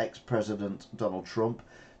of ex-President Donald Trump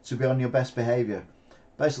to be on your best behaviour.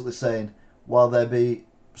 Basically saying, while there be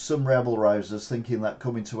some rebel rousers thinking that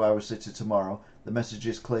coming to our city tomorrow, the message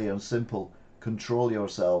is clear and simple. Control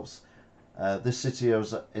yourselves. This city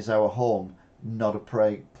is our home, not a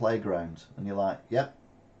playground. And you're like, yep,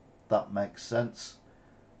 that makes sense.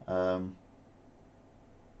 And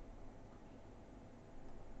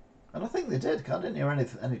I think they did. I didn't hear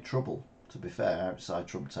any trouble, to be fair, outside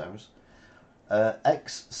Trump Towers.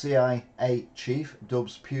 Ex-CIA chief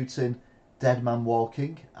dubs Putin dead man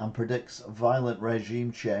walking and predicts violent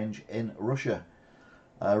regime change in Russia.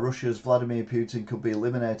 Russia's Vladimir Putin could be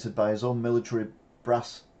eliminated by his own military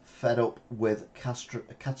brass, fed up with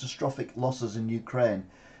catastrophic losses in Ukraine,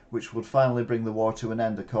 which would finally bring the war to an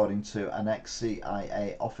end, according to an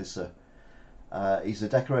ex-CIA officer. He's a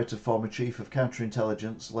decorated former chief of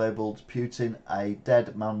counterintelligence, labelled Putin a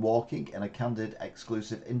dead man walking in a candid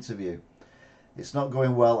exclusive interview. It's not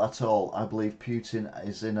going well at all. I believe Putin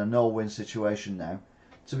is in a no-win situation now.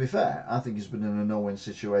 To be fair, I think he's been in a no-win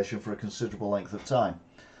situation for a considerable length of time.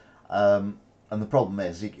 And the problem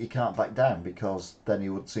is he can't back down, because then he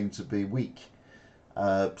would seem to be weak.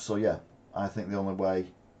 So yeah, I think the only way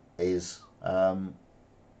is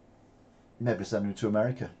maybe send him to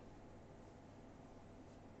America.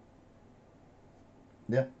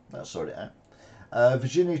 Yeah, that's sorted out.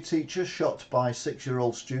 Virginia teacher shot by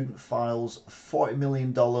 6-year-old student files $40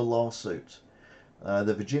 million lawsuit.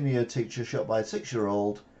 The Virginia teacher shot by a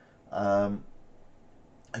 6-year-old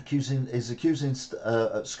accusing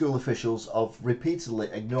school officials of repeatedly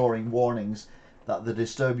ignoring warnings that the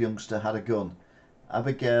disturbed youngster had a gun.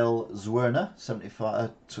 Abigail Zwerner,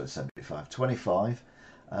 25,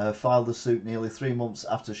 filed the suit nearly 3 months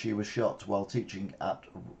after she was shot while teaching at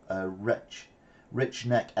Rich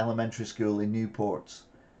Neck Elementary School in Newport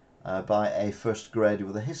by a first grader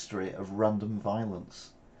with a history of random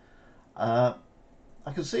violence. I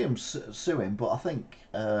can see him suing, but I think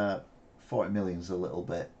 40 million is a little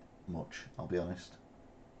bit much, I'll be honest.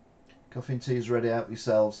 Coffee and tea's ready, help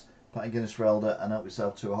yourselves. Pint of Guinness for Elder, and help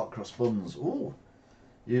yourself to a hot cross buns. Ooh,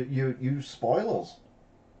 you spoilers.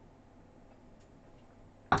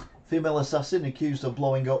 Female assassin accused of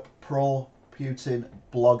blowing up pro-Putin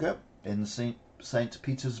blogger in St.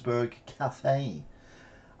 Petersburg cafe.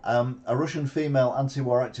 A Russian female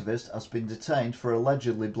anti-war activist has been detained for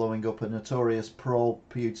allegedly blowing up a notorious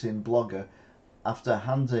pro-Putin blogger after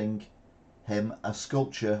handing him a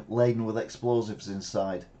sculpture laden with explosives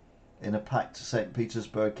inside in a packed St.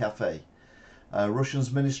 Petersburg cafe.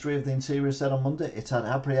 Russia's Ministry of the Interior said on Monday it had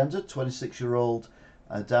apprehended 26-year-old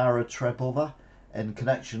Dara Trebova in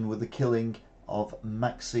connection with the killing of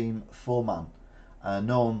Maxim Foman,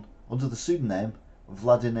 known under the pseudonym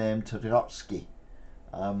Vladimir Trotsky.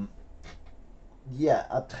 The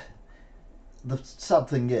sad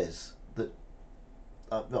thing is that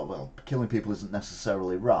killing people isn't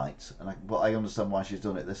necessarily right, but I understand why she's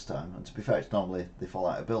done it this time. And to be fair, it's normally they fall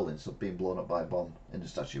out of buildings, so being blown up by a bomb in a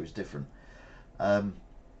statue is different. But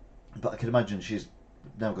I can imagine she's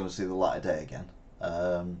never going to see the light of day again,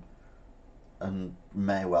 and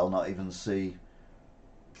may well not even see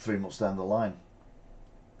 3 months down the line.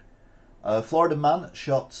 Florida man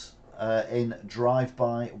shot in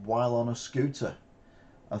drive-by while on a scooter.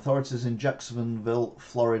 Authorities in Jacksonville,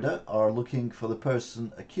 Florida, are looking for the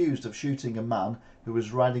person accused of shooting a man who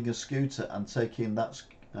was riding a scooter and taking that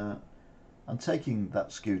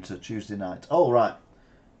scooter Tuesday night. Oh right,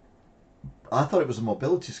 I thought it was a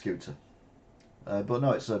mobility scooter, but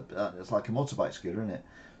no, it's like a motorbike scooter, isn't it?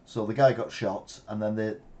 So the guy got shot, and then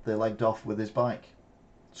they legged off with his bike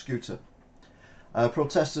scooter.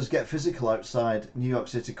 Protesters get physical outside New York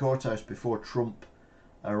City courthouse before Trump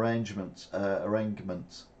arraignment.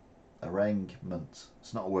 It's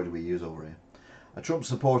not a word we use over here. A Trump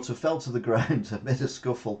supporter fell to the ground amid a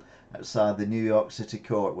scuffle outside the New York City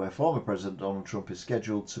court where former President Donald Trump is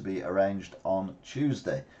scheduled to be arraigned on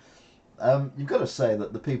Tuesday. You've got to say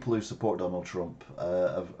that the people who support Donald Trump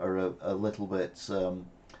are a little bit a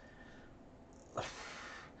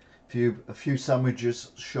few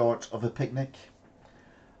sandwiches short of a picnic.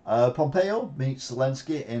 Pompeo meets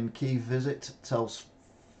Zelensky in Kyiv visit, tells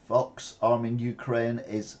Fox arming Ukraine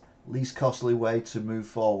is least costly way to move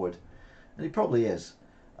forward. And he probably is.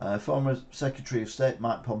 Former Secretary of State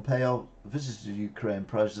Mike Pompeo visited Ukraine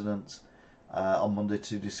President on Monday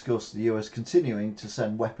to discuss the US continuing to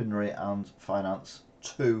send weaponry and finance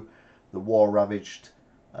to the war-ravaged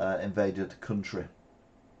invaded country.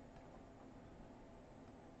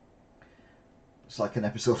 It's like an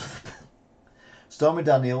episode of Stormy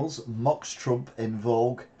Daniels mocks Trump in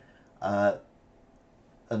Vogue and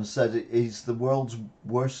said he's the world's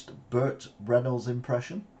worst Burt Reynolds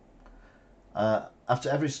impression. After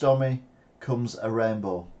every Stormy comes a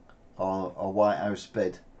rainbow, or White House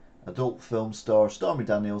bid. Adult film star Stormy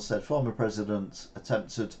Daniels said former president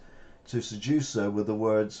attempted to seduce her with the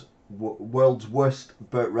words world's worst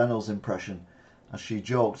Burt Reynolds impression, as she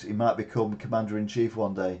joked he might become commander-in-chief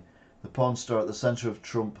one day. The porn star at the centre of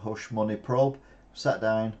Trump hush money probe sat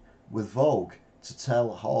down with Vogue to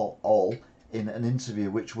tell all in an interview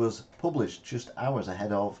which was published just hours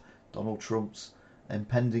ahead of Donald Trump's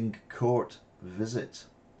impending court visit.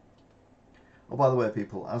 Oh, by the way,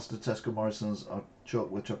 people, Asda, Tesco, Morrison's are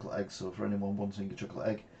choked with chocolate eggs, so for anyone wanting a chocolate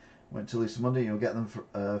egg, wait till Easter Monday, you'll get them for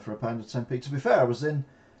a pound of 10p. To be fair, I was in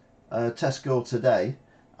Tesco today,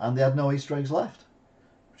 and they had no Easter eggs left,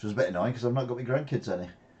 which was a bit annoying because I've not got my grandkids any.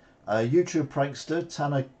 YouTube prankster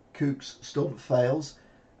Tanner Cook's stunt fails,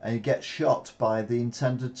 and he gets shot by the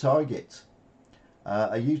intended target.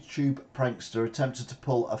 A YouTube prankster attempted to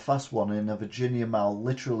pull a fast one in a Virginia mall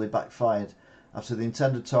literally backfired after the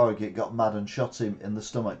intended target got mad and shot him in the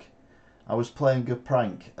stomach. I was playing a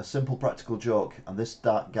prank, a simple practical joke, and this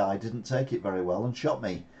dark guy didn't take it very well and shot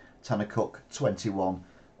me, Tanner Cook, 21,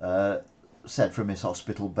 said from his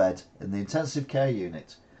hospital bed in the intensive care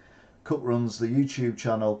unit. Cook runs the YouTube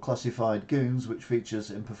channel Classified Goons, which features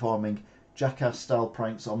him performing jackass-style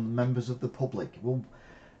pranks on members of the public. Well,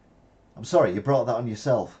 I'm sorry, you brought that on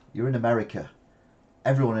yourself. You're in America.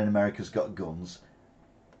 Everyone in America's got guns.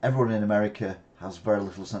 Everyone in America has very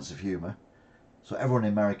little sense of humour. So everyone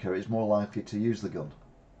in America is more likely to use the gun.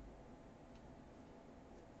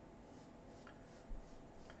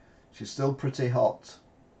 She's still pretty hot.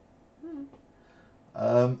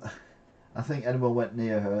 I think anyone went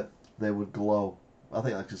near her, they would glow. I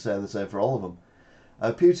think I could say the same for all of them.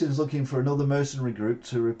 Putin's looking for another mercenary group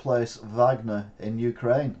to replace Wagner in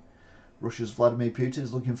Ukraine. Russia's Vladimir Putin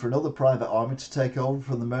is looking for another private army to take over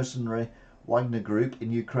from the mercenary Wagner Group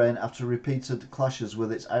in Ukraine after repeated clashes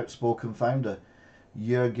with its outspoken founder,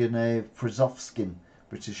 Yevgeny Prigozhin,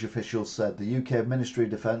 British officials said. The UK Ministry of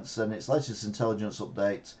Defence said in its latest intelligence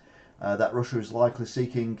update that Russia is likely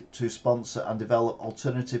seeking to sponsor and develop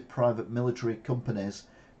alternative private military companies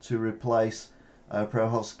to replace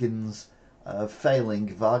Prigozhin's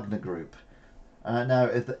failing Wagner Group. Now,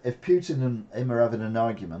 if Putin and him are having an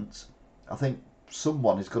argument, I think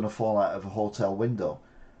someone is going to fall out of a hotel window.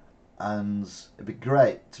 And it'd be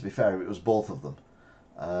great, to be fair, if it was both of them.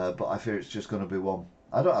 But I fear it's just going to be one.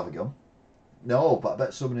 I don't have a gun. No, but I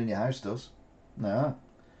bet someone in your house does. No.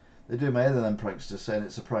 They do me other than pranksters saying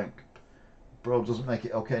it's a prank. Bro, doesn't make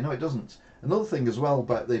it okay. No, it doesn't. Another thing as well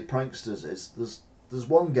about the pranksters is there's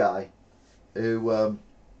one guy who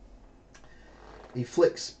he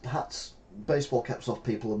flicks hats, baseball caps off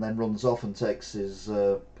people and then runs off and takes his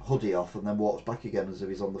hoodie off and then walks back again as if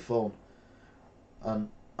he's on the phone. And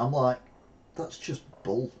I'm like, that's just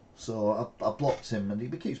bull. So I blocked him and he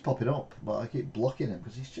keeps popping up, but I keep blocking him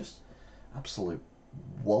because he's just absolute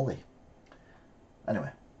wally. Anyway,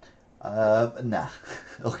 nah.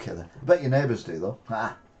 Okay then. I bet your neighbours do though.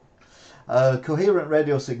 Coherent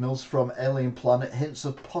radio signals from alien planet hints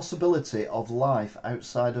of possibility of life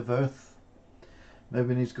outside of Earth. Maybe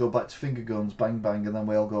we need to go back to finger guns, bang bang, and then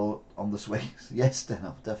we all go on the swings. Yes,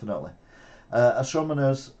 definitely.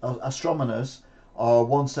 Astronomers are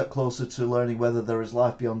one step closer to learning whether there is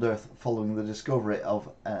life beyond Earth following the discovery of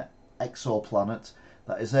an exoplanet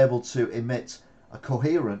that is able to emit a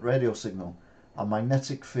coherent radio signal. A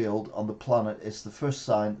magnetic field on the planet is the first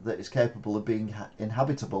sign that it's capable of being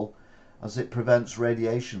inhabitable, as it prevents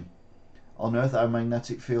radiation. On Earth, our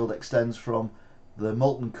magnetic field extends from the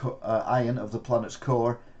molten iron of the planet's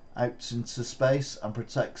core out into space and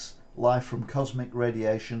protects life from cosmic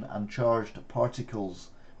radiation and charged particles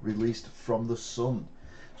released from the sun.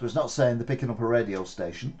 So it's not saying they're picking up a radio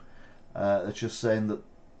station, it's just saying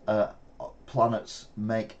that planets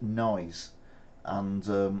make noise, and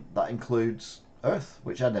that includes Earth,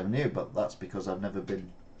 which I never knew, but that's because I've never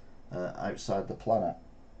been outside the planet.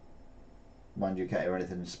 Mind you, can't hear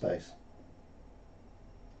anything in space.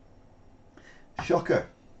 Shocker.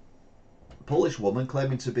 A Polish woman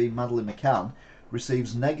claiming to be Madeleine McCann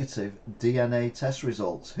receives negative DNA test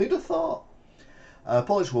results. Who'd have thought? A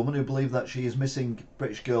Polish woman who believed that she is missing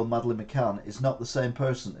British girl Madeleine McCann is not the same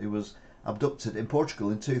person who was abducted in Portugal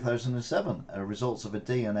in 2007. Results of a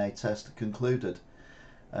DNA test concluded.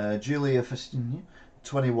 Julia Festin,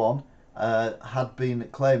 21, had been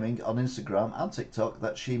claiming on Instagram and TikTok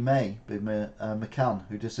that she may be McCann,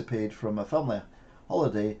 who disappeared from a family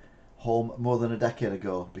holiday home more than a decade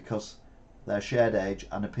ago because their shared age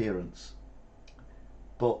and appearance.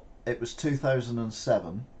 But it was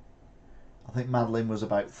 2007. I think Madeline was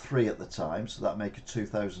about 3 at the time, so that make it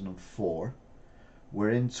 2004. We're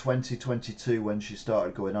in 2022 when she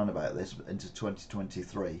started going on about this, into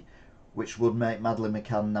 2023, which would make Madeline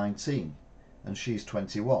McCann 19, and she's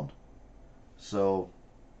 21. So,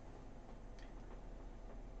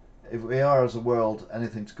 if we are as a world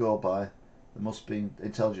anything to go by, there must be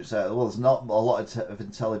intelligence out there. Well, there's not a lot of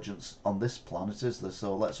intelligence on this planet, is there?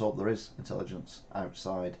 So let's hope there is intelligence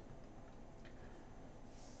outside.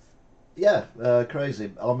 Yeah,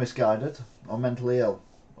 crazy, or misguided, or mentally ill,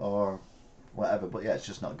 or whatever. But yeah, it's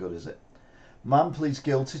just not good, is it? Man pleads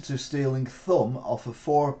guilty to stealing thumb off a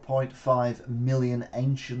 4.5 million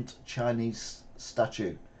ancient Chinese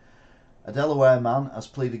statue. A Delaware man has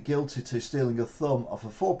pleaded guilty to stealing a thumb off a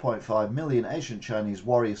 4.5 million ancient Chinese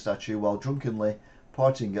warrior statue while drunkenly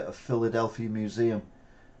partying at a Philadelphia museum.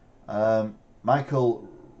 Michael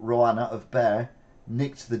Roana of Bear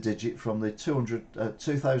nicked the digit from the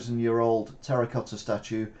 2,000-year-old terracotta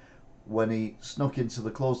statue when he snuck into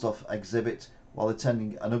the closed-off exhibit while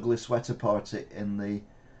attending an ugly sweater party in the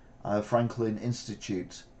Franklin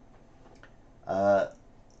Institute.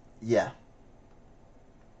 Yeah.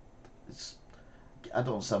 I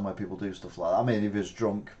don't understand why people do stuff like that. I mean, if he was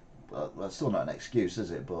drunk, that's still not an excuse,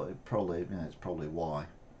 is it? But it's probably why.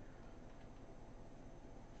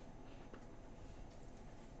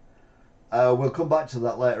 We'll come back to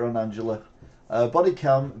that later on, Angela. Body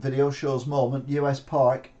cam video shows moment US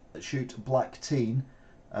park shoot black teen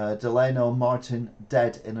Delano Martin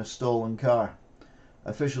dead in a stolen car.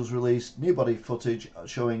 Officials released new body footage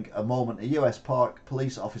showing a moment a US park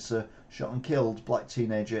police officer shot and killed black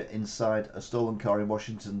teenager inside a stolen car in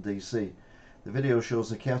Washington, D.C. The video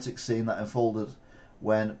shows a chaotic scene that unfolded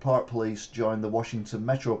when park police joined the Washington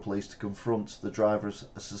Metro Police to confront the driver of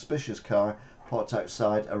a suspicious car parked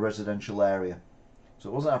outside a residential area. So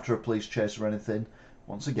it wasn't after a police chase or anything.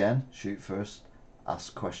 Once again, shoot first,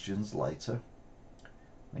 ask questions later.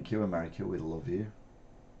 Thank you, America, we love you.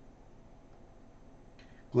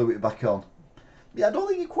 Glue it back on. Yeah, I don't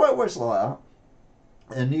think it quite works like that.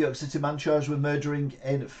 A New York City man charged with murdering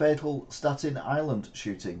in fatal Staten Island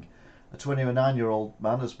shooting. A 29-year-old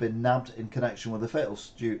man has been nabbed in connection with a fatal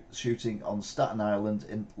shooting on Staten Island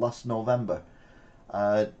in last November.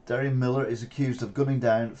 Darian Miller is accused of gunning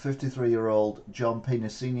down 53-year-old John Pena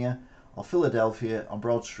Sr. of Philadelphia on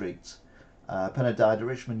Broad Street. Pena died at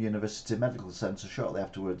Richmond University Medical Center shortly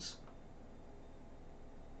afterwards.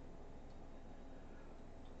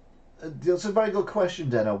 That's a very good question,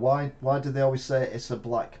 Dana. Why do they always say it's a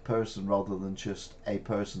black person rather than just a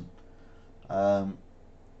person?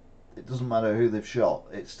 It doesn't matter who they've shot.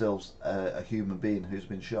 It's still a human being who's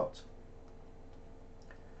been shot.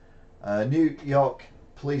 New York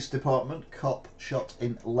Police Department cop shot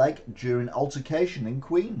in leg during altercation in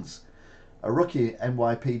Queens. A rookie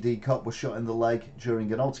NYPD cop was shot in the leg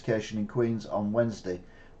during an altercation in Queens on Wednesday.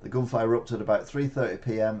 The gunfire erupted about 3:30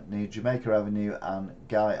 p.m. near Jamaica Avenue and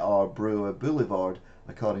Guy R. Brewer Boulevard,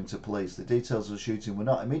 according to police. The details of the shooting were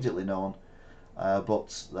not immediately known,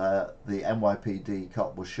 but the NYPD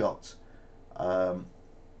cop was shot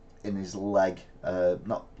in his leg.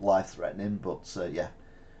 Not life-threatening, but yeah.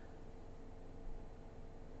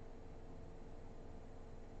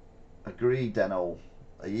 Agreed, Deno.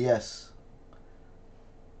 Yes.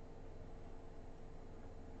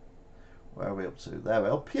 Where are we up to? There we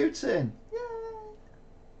are. Putin! Yay!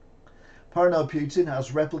 Paranoid Putin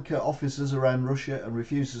has replica offices around Russia and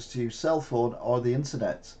refuses to use cell phone or the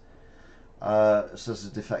internet, says a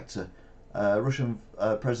defector. Russian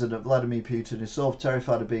President Vladimir Putin is so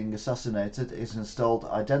terrified of being assassinated, he's installed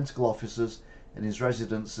identical officers in his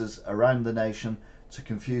residences around the nation to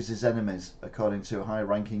confuse his enemies, according to a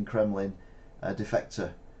high-ranking Kremlin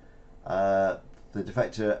defector. The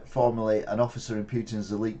defector, formerly an officer in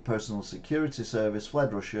Putin's elite personal security service,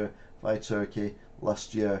 fled Russia via Turkey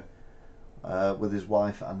last year with his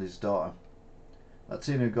wife and his daughter. That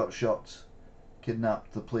teen who got shot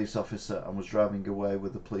kidnapped the police officer and was driving away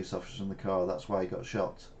with the police officer in the car. That's why he got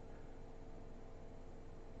shot.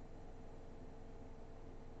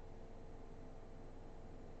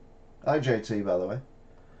 Hi JT, by the way.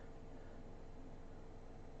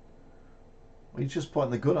 Well, you'd just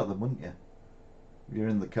point the gun at them, wouldn't you? If you're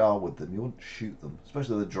in the car with them, you wouldn't shoot them,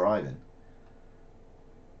 especially if they're driving.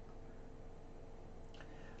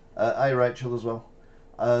 Hi Rachel as well.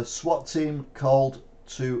 SWAT team called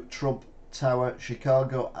to Trump Tower,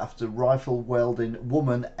 Chicago, after rifle-wielding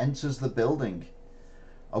woman enters the building.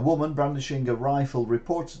 A woman brandishing a rifle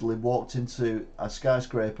reportedly walked into a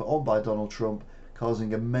skyscraper owned by Donald Trump,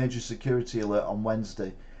 causing a major security alert on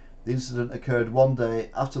Wednesday. The incident occurred one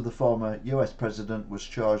day after the former US president was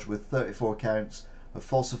charged with 34 counts of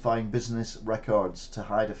falsifying business records to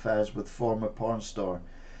hide affairs with former porn star.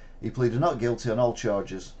 He pleaded not guilty on all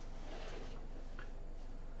charges.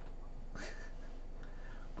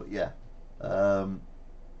 But yeah,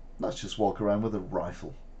 let's just walk around with a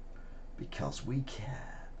rifle because we can.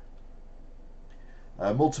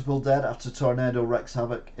 Multiple dead after tornado wreaks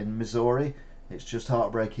havoc in Missouri. It's just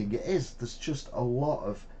heartbreaking. It is. There's just a lot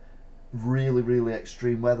of really, really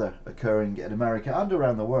extreme weather occurring in America and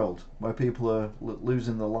around the world, where people are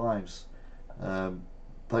losing their lives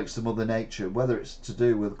thanks to Mother Nature. Whether it's to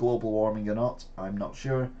do with global warming or not, I'm not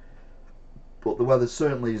sure. But the weather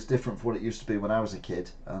certainly is different from what it used to be when I was a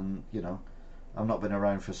kid. And, you know, I've not been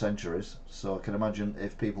around for centuries, so I can imagine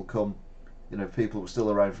if people come, you know, if people were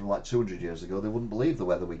still around from like 200 years ago, they wouldn't believe the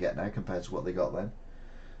weather we get now compared to what they got then.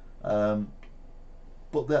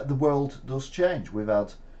 But the world does change. We've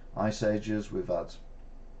had ice ages, we've had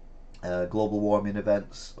global warming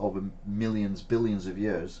events over millions, billions of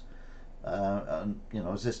years. And, you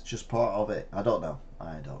know, is this just part of it? I don't know.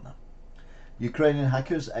 Ukrainian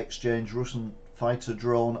hackers exchange Russian fighter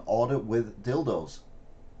drone order with dildos.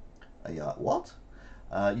 What?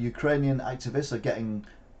 Ukrainian activists are getting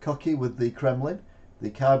cocky with the Kremlin.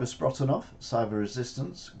 The Khyber Sprotanov cyber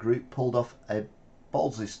resistance group pulled off a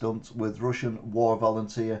ballsy stunt with Russian war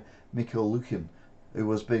volunteer Mikhail Lukin, who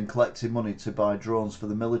has been collecting money to buy drones for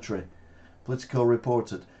the military. Politico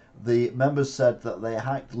reported. The members said that they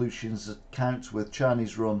hacked Lukin's account with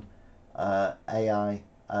Chinese-run AI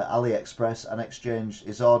AliExpress and exchanged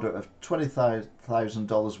his order of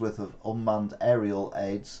 $20,000 worth of unmanned aerial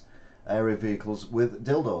vehicles with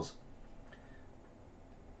dildos.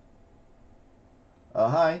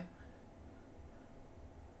 Hi.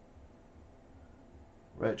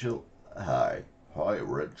 Rachel. Hi. Hi,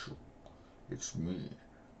 Rachel. It's me.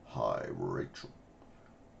 Hi, Rachel.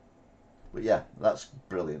 But yeah, that's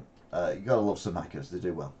brilliant. You gotta love some hackers. They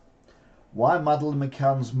do well. Why Madeleine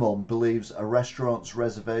McCann's mum believes a restaurant's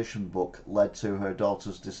reservation book led to her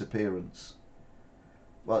daughter's disappearance.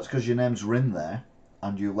 Well, it's because your name's written there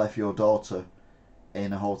and you left your daughter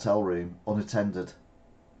in a hotel room unattended.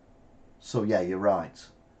 So yeah, you're right.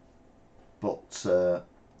 But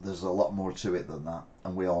there's a lot more to it than that,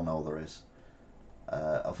 and we all know there is.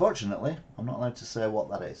 Unfortunately, I'm not allowed to say what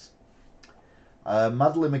that is.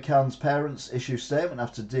 Madeleine McCann's parents issue statement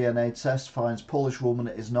after DNA test finds Polish woman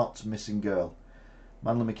is not missing girl.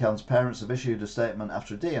 Madeleine McCann's parents have issued a statement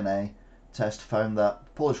after a DNA test found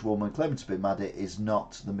that Polish woman claiming to be Maddie is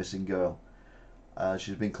not the missing girl.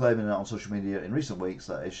 She's been claiming on social media in recent weeks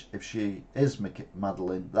that if she is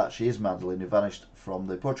Madeleine, who vanished from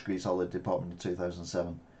the Portuguese holiday department in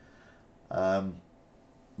 2007.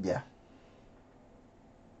 Yeah.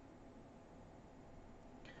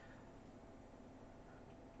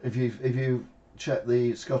 If you check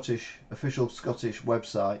the official Scottish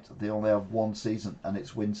website, they only have one season and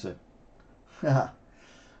it's winter. I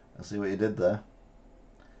see what you did there.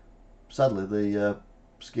 Sadly, the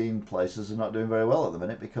skiing places are not doing very well at the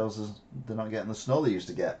minute because they're not getting the snow they used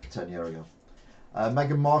to get 10 years ago.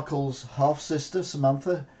 Meghan Markle's half-sister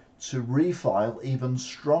Samantha to refile even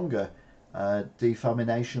stronger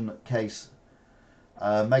defamation case.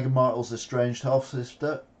 Meghan Markle's estranged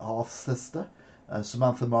half-sister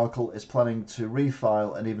Samantha Markle is planning to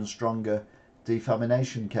refile an even stronger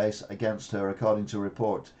defamation case against her, according to a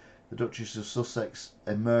report. The Duchess of Sussex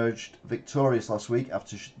emerged victorious last week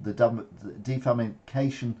after the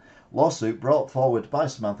defamation lawsuit brought forward by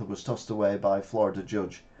Samantha was tossed away by a Florida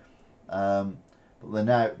judge. But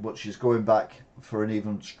she's going back for an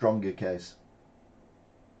even stronger case.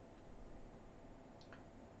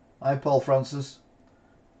 Hi, Paul Francis.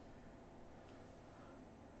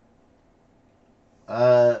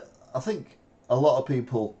 I think a lot of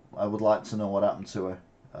people would like to know what happened to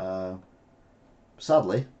her.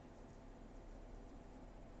 Sadly,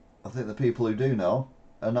 I think the people who do know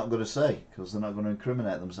are not going to say because they're not going to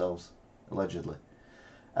incriminate themselves, allegedly.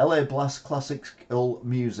 LA blasts classical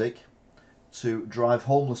music to drive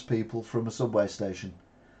homeless people from a subway station.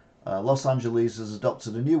 Los Angeles has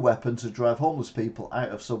adopted a new weapon to drive homeless people out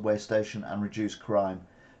of subway station and reduce crime.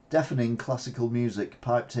 Deafening classical music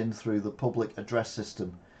piped in through the public address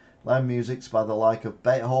system. Loud music by the like of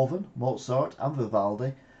Beethoven, Mozart and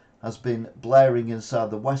Vivaldi has been blaring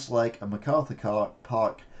inside the Westlake and MacArthur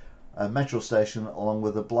Park metro station along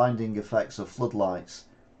with the blinding effects of floodlights.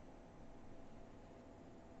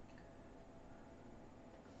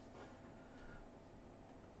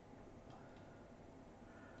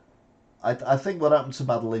 I think what happened to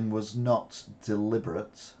Madeline was not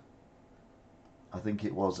deliberate. I think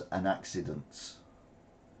it was an accident.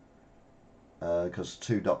 Because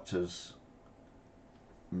two doctors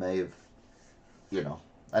may have,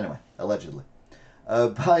 anyway, allegedly.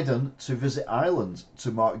 Biden to visit Ireland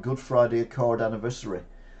to mark Good Friday Accord anniversary.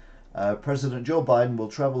 President Joe Biden will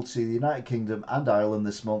travel to the United Kingdom and Ireland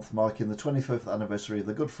this month, marking the 25th anniversary of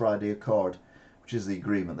the Good Friday Accord, which is the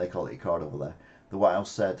agreement, they call it Accord over there. The White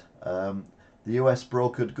House said the US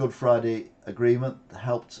brokered Good Friday agreement that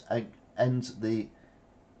helped end the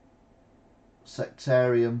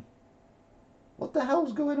sectarian. What the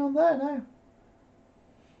hell's going on there now?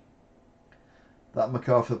 That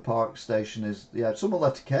MacArthur Park station is... Yeah, someone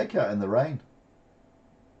left a cake out in the rain.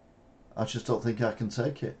 I just don't think I can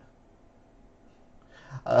take it.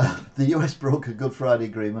 The US brokered Good Friday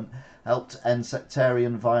agreement helped end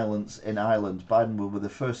sectarian violence in Ireland. Biden will be the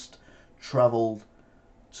first travel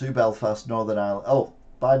to Belfast, Northern Ireland. Oh,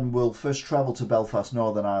 Biden will first travel to Belfast,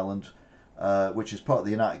 Northern Ireland, which is part of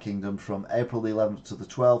the United Kingdom, from April the 11th to the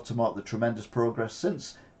 12th to mark the tremendous progress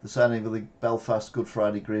since the signing of the Belfast Good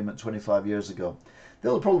Friday Agreement 25 years ago. The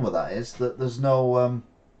only problem with that is that there's no...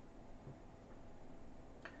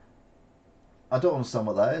 I don't understand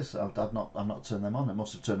what that is. I've not turned them on. I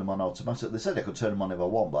must have turned them on automatically. They said I could turn them on if I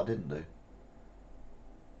want, but I didn't do.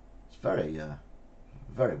 It's very,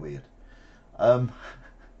 very weird.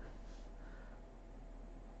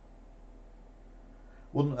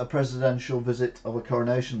 Wouldn't a presidential visit of a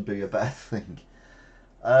coronation be a bad thing?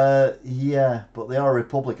 Yeah, but they are a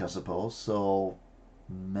republic, I suppose, so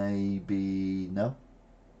maybe no.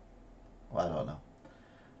 I don't know.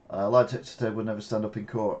 Lie detector would never stand up in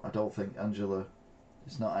court. I don't think Angela...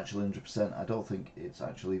 It's not actually 100%. I don't think it's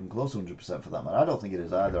actually even close to 100% for that matter. I don't think it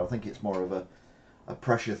is either. I think it's more of a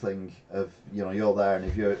pressure thing of, you're there, and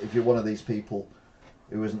if you're one of these people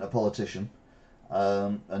who isn't a politician,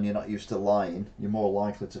 and you're not used to lying, you're more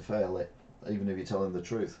likely to fail it, even if you're telling the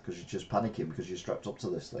truth, because you're just panicking because you're strapped up to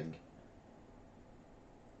this thing.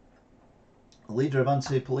 The leader of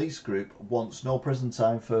anti-police group wants no prison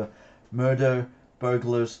time for murder,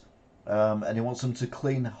 burglars, and he wants them to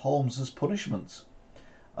clean homes as punishment.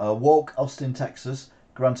 Woke Austin, Texas,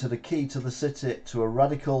 granted a key to the city to a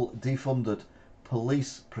radical, defunded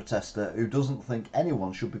police protester who doesn't think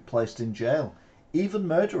anyone should be placed in jail, even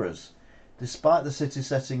murderers, despite the city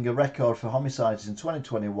setting a record for homicides in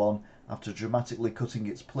 2021 after dramatically cutting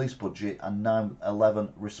its police budget and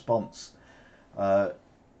 9/11 response. Yeah,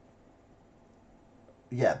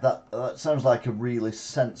 that sounds like a really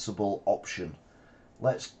sensible option.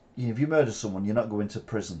 If you murder someone, you're not going to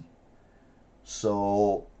prison.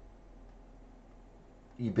 So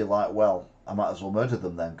you'd be like, well, I might as well murder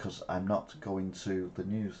them then, because I'm not going to the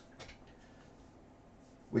news.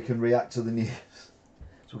 We can react to the news.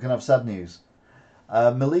 So we can have sad news.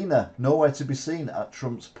 Melania, nowhere to be seen at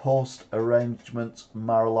Trump's post-arrangement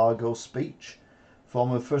Mar-a-Lago speech.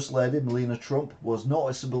 Former First Lady Melania Trump was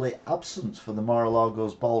noticeably absent from the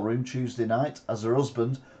Mar-a-Lago's ballroom Tuesday night as her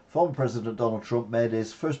husband, former President Donald Trump, made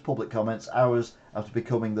his first public comments hours after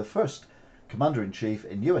becoming the first Commander-in-Chief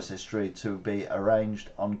in US history to be arraigned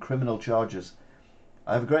on criminal charges.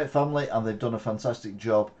 I have a great family and they've done a fantastic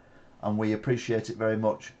job and we appreciate it very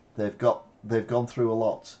much. They've gone through a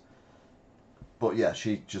lot. But yeah,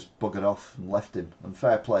 she just buggered off and left him, and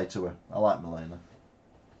fair play to her. I like Melania.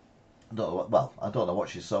 I don't know what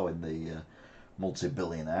she saw in the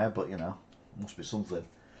multi-billionaire, but must be something.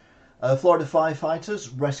 Florida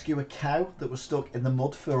firefighters rescue a cow that was stuck in the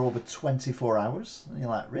mud for over 24 hours. And you're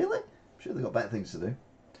like, really? I'm sure they've got better things to do.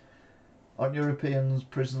 Aren't European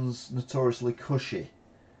prisons notoriously cushy?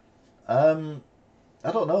 I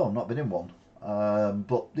don't know. I've not been in one.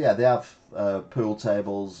 But yeah, they have pool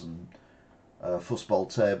tables and football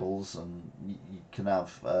tables, and you can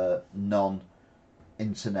have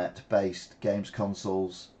non-internet based games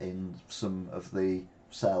consoles in some of the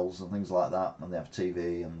cells and things like that, and they have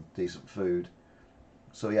TV and decent food.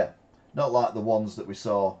 So yeah, not like the ones that we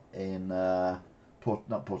saw in not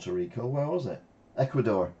Puerto Rico, where was it?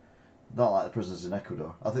 Ecuador. Not like the prisons in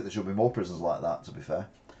Ecuador. I think there should be more prisons like that, to be fair.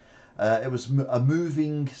 It was a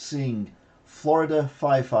moving scene. Florida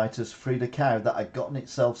firefighters freed a cow that had gotten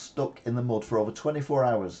itself stuck in the mud for over 24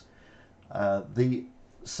 hours. The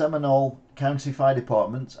Seminole County Fire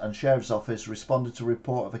Department and Sheriff's Office responded to a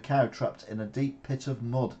report of a cow trapped in a deep pit of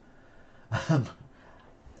mud. I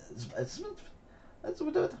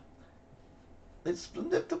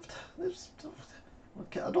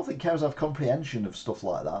don't think cows have comprehension of stuff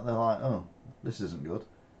like that. They're like, oh, this isn't good.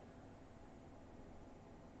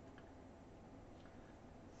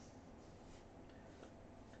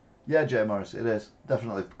 Yeah, Jay Morris, it is.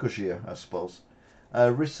 Definitely cushier, I suppose.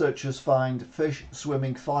 Researchers find fish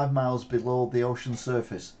swimming 5 miles below the ocean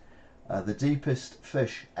surface, the deepest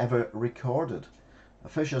fish ever recorded. A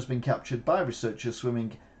fish has been captured by researchers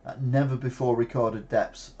swimming at never before recorded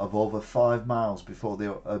depths of over 5 miles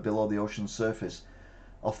below the ocean surface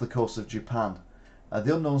off the coast of Japan.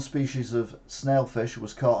 The unknown species of snailfish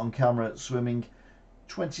was caught on camera swimming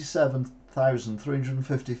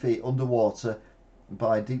 27,350 feet underwater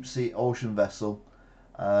by a deep sea ocean vessel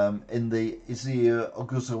in the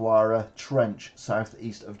Izuya-Ogasawara Trench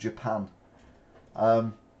southeast of Japan.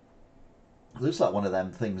 Looks like one of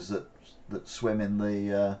them things that swim in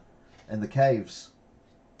the caves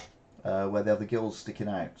where they have the gills sticking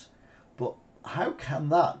out. But how can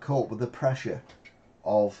that cope with the pressure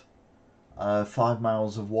of 5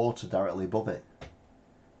 miles of water directly above it?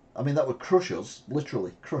 I mean, that would crush us,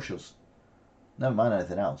 literally crush us. Never mind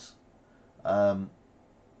anything else.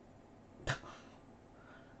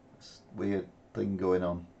 Weird thing going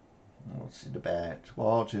on. What's it about?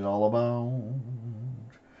 What's it all about?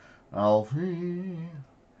 Alfie.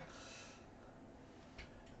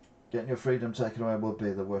 Getting your freedom taken away would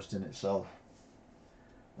be the worst in itself.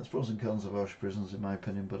 There's pros and cons of harsh prisons, in my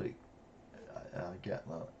opinion, but I get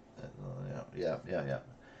that. Yeah.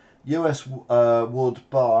 US would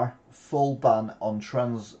bar full ban on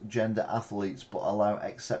transgender athletes, but allow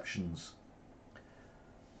exceptions.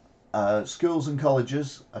 Schools and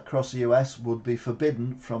colleges across the US would be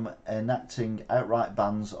forbidden from enacting outright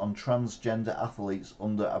bans on transgender athletes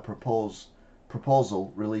under a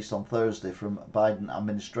proposal released on Thursday from Biden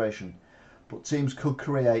administration, but teams could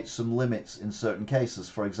create some limits in certain cases.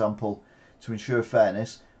 For example, to ensure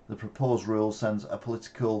fairness, the proposed rule sends a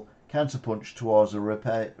political counterpunch towards a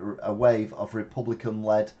wave of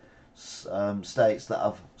Republican-led states that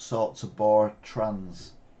have sought to bar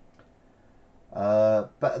trans.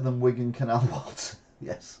 Better than Wigan Canal water.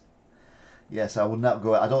 Yes, I would not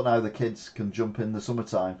go. I don't know how the kids can jump in the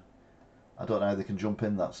summertime. I don't know how they can jump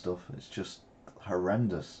in that stuff. It's just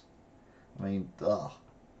horrendous. I mean,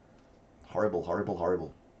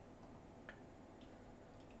 horrible.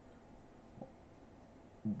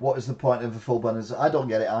 What is the point of a full ban? I don't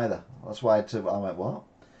get it either. That's why I went, what?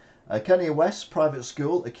 Kanye West's private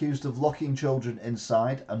school accused of locking children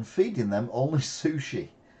inside and feeding them only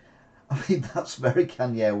sushi. I mean, that's very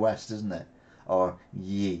Kanye West, isn't it? Or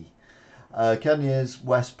Yee. Kanye's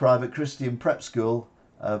West private Christian prep school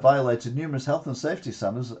violated numerous health and safety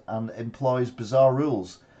standards and employs bizarre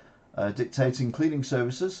rules, dictating cleaning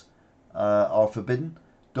services are forbidden.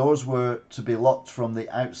 Doors were to be locked from the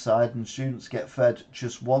outside, and students get fed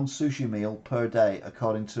just one sushi meal per day,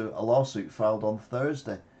 according to a lawsuit filed on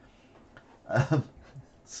Thursday.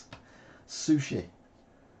 Sushi.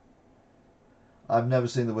 I've never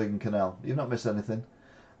seen the Wigan Canal. You've not missed anything.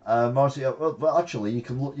 Marty, well, actually, you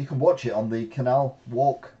can watch it on the Canal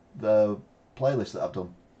Walk, the playlist that I've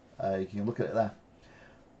done. You can look at it there.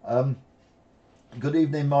 Good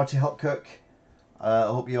evening, Marty Hopkirk. I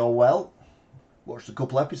hope you're well. Watched a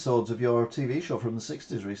couple episodes of your TV show from the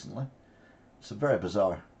 60s recently. It's a very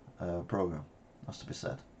bizarre programme, has to be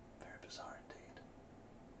said. Very bizarre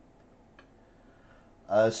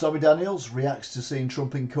indeed. Stormy Daniels reacts to seeing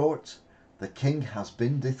Trump in court. The king has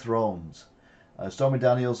been dethroned. Stormy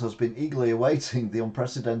Daniels has been eagerly awaiting the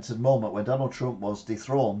unprecedented moment when Donald Trump was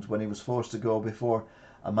dethroned when he was forced to go before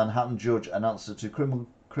a Manhattan judge and answer to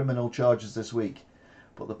criminal charges this week.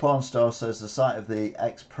 But the porn star says the sight of the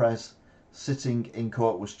ex-pres sitting in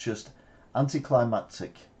court was just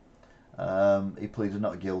anticlimactic. He pleaded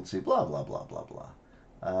not guilty, blah, blah, blah, blah, blah.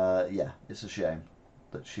 Yeah, it's a shame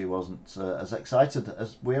that she wasn't as excited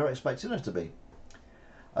as we are expecting her to be.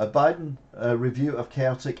 Biden review of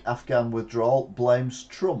chaotic Afghan withdrawal blames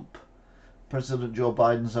Trump. President Joe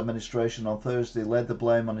Biden's administration on Thursday laid the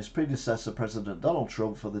blame on his predecessor, President Donald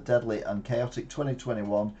Trump, for the deadly and chaotic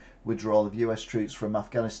 2021 withdrawal of US troops from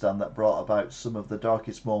Afghanistan that brought about some of the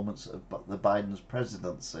darkest moments of the Biden's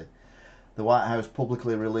presidency. The White House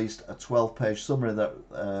publicly released a 12-page summary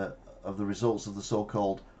of the results of the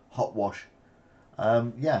so-called hot wash.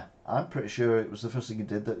 Yeah, I'm pretty sure it was the first thing he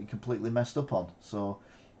did that he completely messed up on. So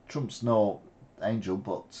Trump's no angel,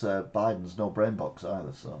 but Biden's no brainbox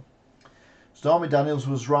either. So Stormy Daniels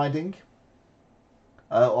was riding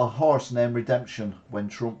a horse named Redemption when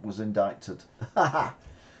Trump was indicted. That's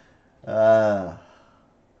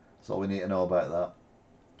all we need to know about that.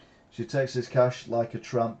 She takes his cash like a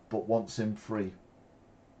tramp, but wants him free.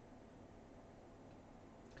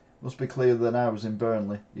 Must be clearer than I was in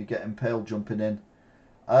Burnley. You get impaled jumping in.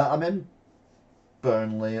 I'm in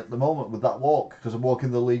Burnley at the moment with that walk because I'm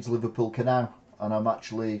walking the Leeds-Liverpool Canal, and I'm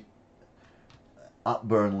actually at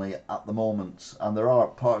Burnley at the moment, and there are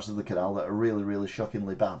parts of the canal that are really, really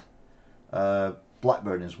shockingly bad.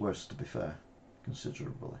 Blackburn is worse, to be fair,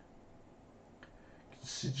 considerably.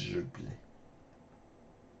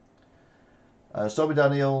 Stormy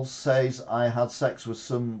Daniels says, I had sex with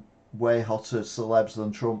some way hotter celebs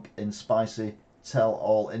than Trump in spicy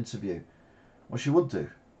tell-all interview. Well, she would do.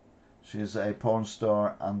 She's a porn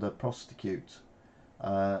star and a prostitute.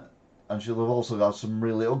 And she'll have also got some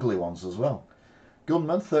really ugly ones as well.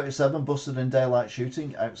 Gunman, 37, busted in daylight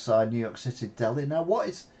shooting outside New York City deli. Now,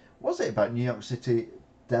 what's it about New York City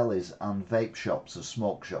delis and vape shops, or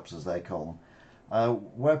smoke shops as they call them,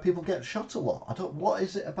 where people get shot a lot? What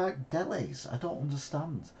is it about delis? I don't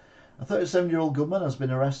understand. A 37-year-old gunman has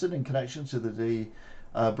been arrested in connection to the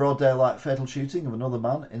broad daylight fatal shooting of another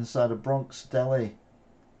man inside a Bronx deli.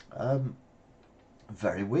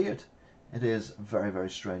 Very weird. It is very, very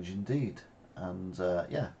strange indeed. And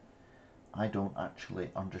yeah, I don't actually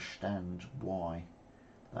understand why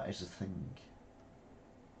that is a thing.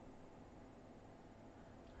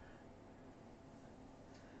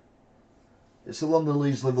 It's along the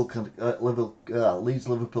Leeds-Liverpool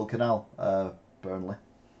Canal, Burnley.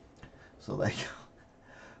 So there you go.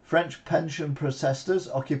 French pension protesters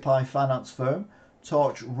occupy finance firm,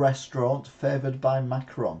 torch restaurant favoured by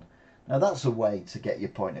Macron. Now that's a way to get your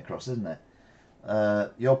point across, isn't it?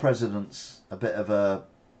 Your president's a bit of a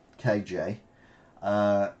KJ,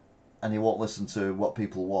 and he won't listen to what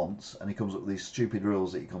people want, and he comes up with these stupid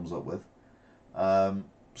rules that he comes up with.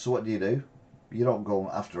 So what do? You don't go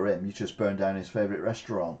after him, you just burn down his favourite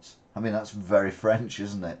restaurants. I mean, that's very French,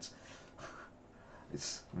 isn't it?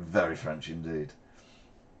 It's very French indeed.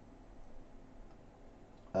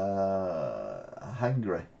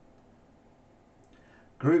 Hungary.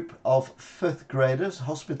 Group of 5th graders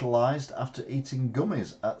hospitalised after eating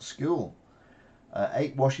gummies at school.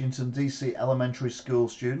 8 Washington DC elementary school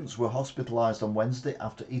students were hospitalised on Wednesday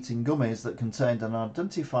after eating gummies that contained an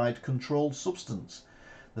identified controlled substance.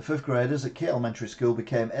 The 5th graders at Key Elementary School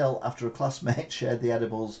became ill after a classmate shared the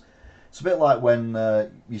edibles. It's a bit like when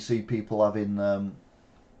you see people having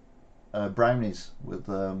brownies with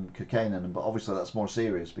cocaine in them, but obviously that's more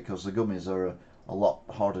serious because the gummies are a lot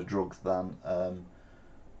harder drug than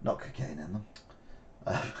not cocaine in them,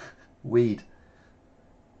 weed.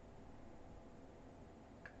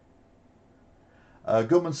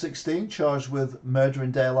 Gunman 16 charged with murder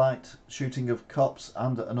in daylight, shooting of cops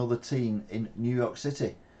and another teen in New York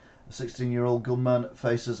City. A 16-year-old gunman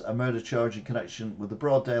faces a murder charge in connection with the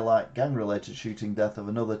broad daylight gang-related shooting death of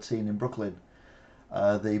another teen in Brooklyn.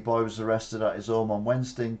 The boy was arrested at his home on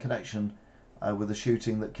Wednesday in connection with a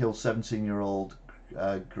shooting that killed 17-year-old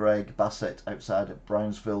Greg Bassett outside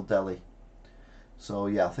Brownsville Deli. So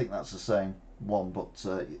yeah, I think that's the same one, but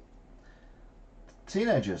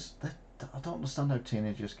teenagers, I don't understand how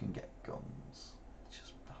teenagers can get guns. It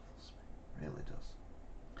just baffles me, it really does.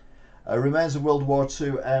 Remains of World War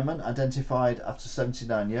II airman identified after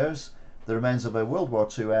 79 years. The remains of a World War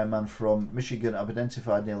II airman from Michigan have been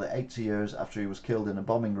identified nearly 80 years after he was killed in a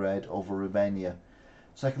bombing raid over Romania.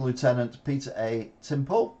 Second Lieutenant Peter A.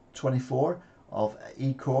 Timpo, 24, of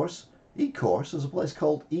E-Course. E-Course, there's a place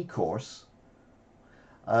called E-Course,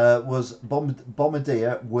 was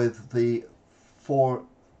bombardier with the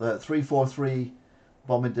 343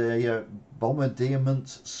 Bombardment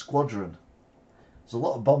Squadron. There's a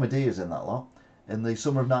lot of bombardiers in that lot. In the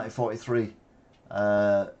summer of 1943,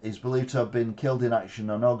 he's believed to have been killed in action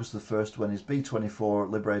on August the 1st when his B-24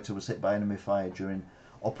 Liberator was hit by enemy fire during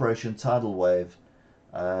Operation Tidal Wave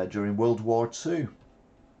during World War II.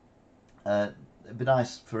 It'd be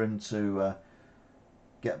nice for him to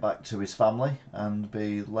get back to his family and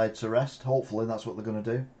be laid to rest. Hopefully that's what they're going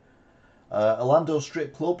to do. Orlando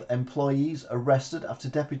strip club employees arrested after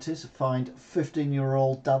deputies find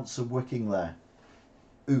 15-year-old dancer working there.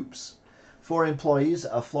 Oops. 4 employees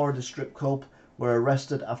at a Florida strip club were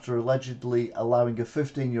arrested after allegedly allowing a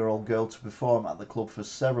 15-year-old girl to perform at the club for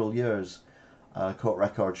several years, court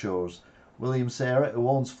record shows. William Serra, who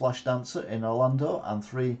owns Flash Dancer in Orlando, and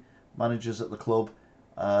 3 managers at the club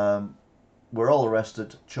were all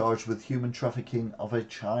arrested, charged with human trafficking of a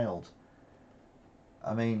child.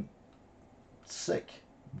 I mean, sick.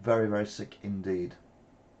 Very, very sick indeed.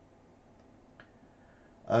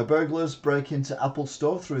 Burglars break into Apple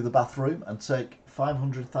Store through the bathroom and take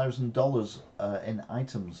 $500,000 in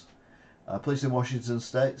items. Police in Washington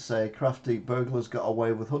State say crafty burglars got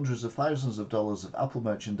away with hundreds of thousands of dollars of Apple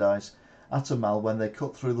merchandise at a mall when they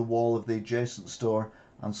cut through the wall of the adjacent store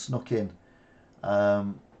and snuck in.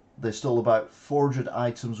 They stole about 400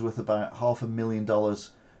 items worth about $500,000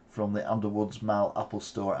 from the Underwoods Mall Apple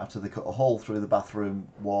Store after they cut a hole through the bathroom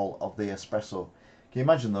wall of the Espresso Can you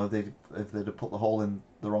imagine though if they'd have put the hole in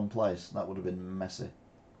the wrong place? That would have been messy.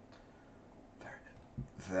 Very,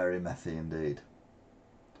 very messy indeed.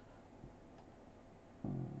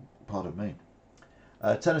 Pardon me.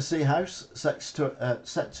 Tennessee house set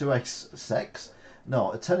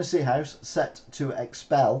to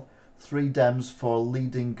expel 3 Dems for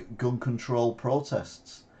leading gun control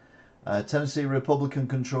protests. Tennessee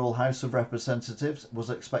Republican-controlled House of Representatives was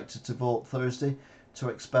expected to vote Thursday to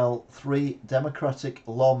expel 3 Democratic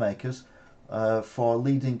lawmakers for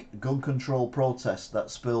leading gun control protests that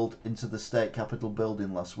spilled into the state capitol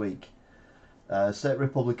building last week. State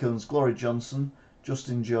Republicans Gloria Johnson,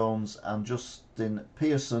 Justin Jones and Justin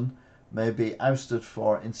Pearson may be ousted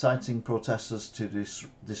for inciting protesters to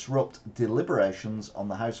disrupt deliberations on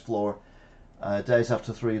the House floor days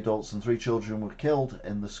after 3 adults and 3 children were killed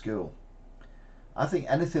in the school. I think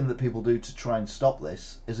anything that people do to try and stop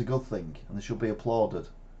this is a good thing and they should be applauded.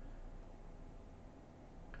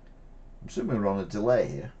 I'm assuming we're on a delay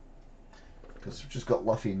here because we've just got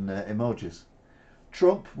laughing emojis.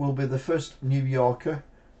 Trump will be the first New Yorker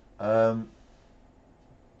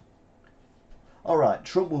Alright,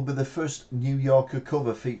 Trump will be the first New Yorker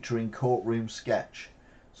cover featuring courtroom sketch.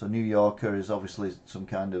 So New Yorker is obviously some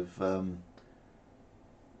kind of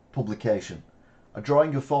publication. A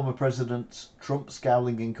drawing of former President Trump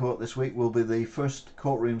scowling in court this week will be the first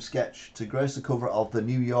courtroom sketch to grace the cover of the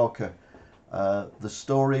New Yorker. The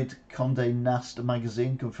storied Condé Nast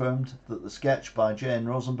magazine confirmed that the sketch by Jane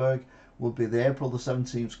Rosenberg will be the April the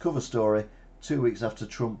 17th cover story, 2 weeks after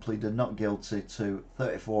Trump pleaded not guilty to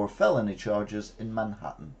 34 felony charges in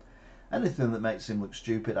Manhattan. Anything that makes him look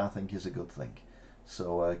stupid, I think, is a good thing.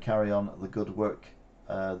 So carry on the good work,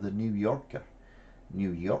 the New Yorker.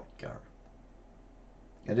 New Yorker.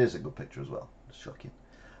 It is a good picture as well. It's shocking.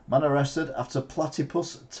 Man arrested after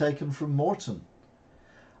platypus taken from Morton.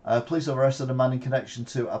 Police have arrested a man in connection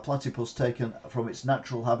to a platypus taken from its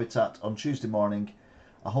natural habitat on Tuesday morning.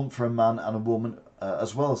 A hunt for a man and a woman,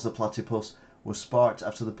 as well as the platypus, was sparked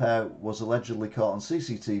after the pair was allegedly caught on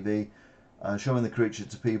CCTV showing the creature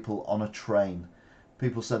to people on a train.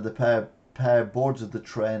 People said the pair boarded the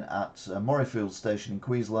train at Morayfield station in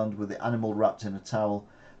Queensland with the animal wrapped in a towel,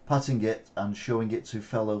 patting it and showing it to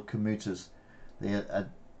fellow commuters. They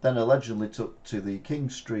then allegedly took to the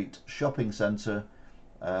King Street shopping centre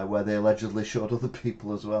where they allegedly showed other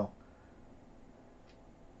people as well.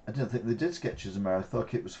 I didn't think they did sketches in America. I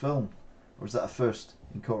thought it was film. Or is that a first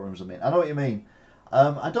in courtrooms? I mean, I know what you mean.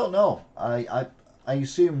 I don't know. I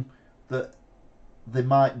assume that they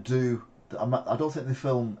might do. I don't think they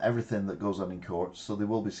film everything that goes on in courts, so there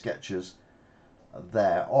will be sketches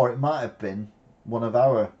there. Or it might have been one of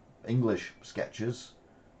our English sketches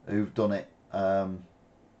who've done it. But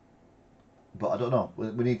I don't know.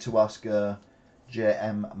 We need to ask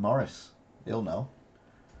J.M. Morris. He'll know.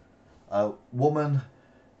 Woman.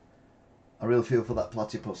 I really feel for that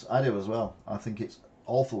platypus. I do as well. I think it's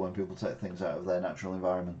awful when people take things out of their natural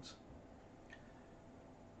environment.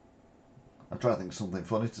 I tried to think of something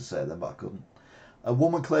funny to say then, but I couldn't. A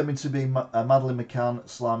woman claiming to be Madeleine McCann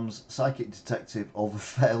slams psychic detective over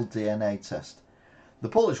failed DNA test. The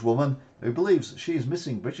Polish woman, who believes she is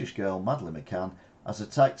missing British girl Madeleine McCann, has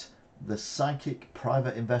attacked the psychic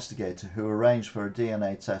private investigator who arranged for a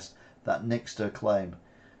DNA test that nixed her claim.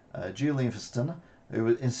 Julian Festina, who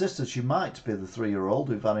insisted she might be the 3-year-old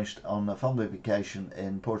who vanished on a family vacation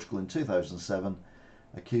in Portugal in 2007,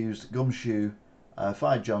 accused Gumshoe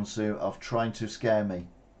fired Jonsu of trying to scare me.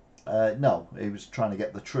 No, he was trying to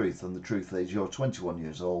get the truth, and the truth is you're 21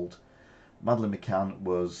 years old. Madeleine McCann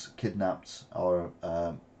was kidnapped or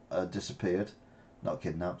disappeared. Not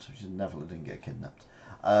kidnapped, she never didn't get kidnapped.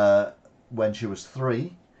 When she was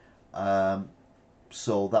 3.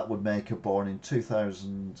 So that would make her born in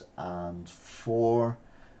 2004,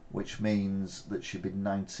 which means that she'd be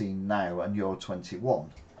 19 now and you're 21.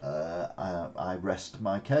 I rest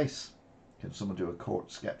my case. Can someone do a court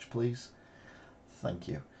sketch, please? Thank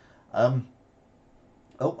you. Oh,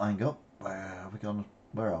 hang on. Where are we gone?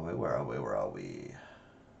 Where are we?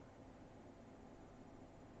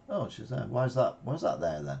 Oh, she's there. Why's that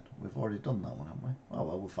there then? We've already done that one, haven't we? Oh,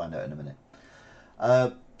 well, we'll find out in a minute.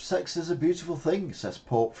 Sex is a beautiful thing, says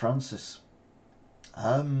Pope Francis.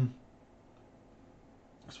 I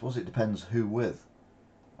suppose it depends who with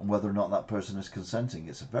and whether or not that person is consenting.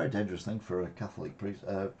 It's a very dangerous thing for a Catholic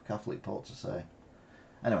Pope to say.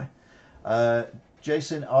 Anyway,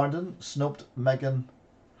 Jason Arden snubbed Meghan,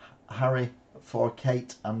 Harry for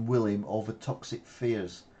Kate and William over toxic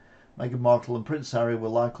fears. Meghan Markle and Prince Harry were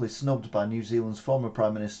likely snubbed by New Zealand's former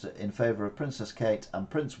Prime Minister in favour of Princess Kate and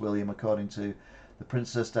Prince William, according to the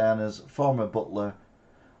Princess Diana's former butler,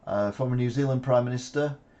 Former New Zealand Prime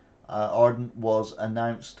Minister Ardern was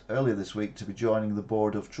announced earlier this week to be joining the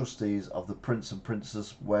board of trustees of the Prince and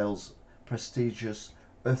Princess Wales prestigious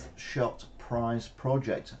Earthshot Prize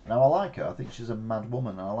project. Now I like her. I think she's a mad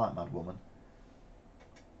woman, and I like mad woman.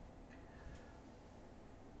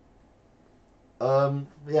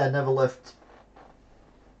 Yeah, never left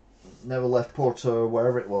Porto,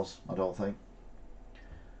 wherever it was, I don't think.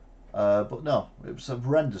 But no, it was a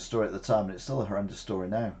horrendous story at the time, and it's still a horrendous story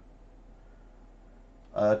now.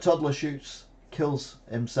 Toddler kills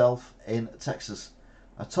himself in Texas.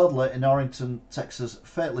 A toddler in Arlington, Texas,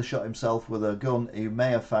 fatally shot himself with a gun he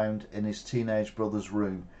may have found in his teenage brother's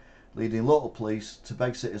room, leading local police to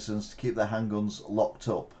beg citizens to keep their handguns locked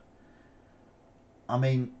up. I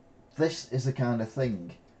mean, this is the kind of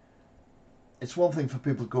thing. It's one thing for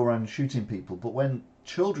people to go around shooting people, but when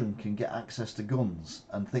children can get access to guns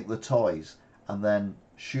and think they're toys and then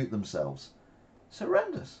shoot themselves, it's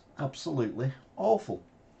horrendous. Absolutely awful.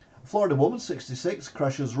 A Florida woman, 66,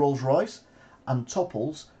 crashes Rolls Royce and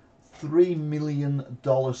topples $3 million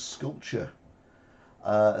sculpture.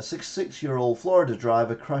 A 66-year-old Florida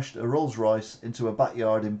driver crashed a Rolls Royce into a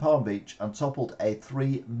backyard in Palm Beach and toppled a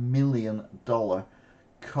 $3 million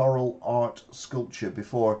coral art sculpture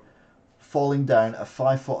before falling down a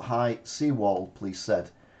 5-foot high seawall, police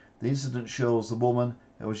said. The incident shows the woman,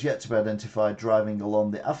 who was yet to be identified, driving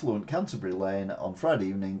along the affluent Canterbury Lane on Friday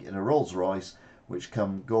evening in a Rolls Royce, which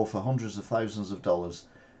can go for hundreds of thousands of dollars.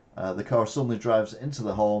 The car suddenly drives into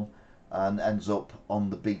the home and ends up on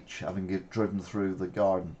the beach, having driven through the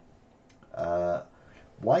garden.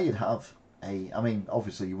 Why you'd have I mean,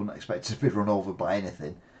 obviously you wouldn't expect it to be run over by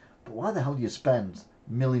anything, but why the hell do you spend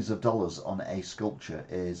millions of dollars on a sculpture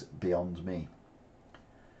is beyond me.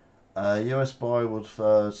 US boy would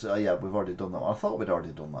first... yeah, we've already done that one. I thought we'd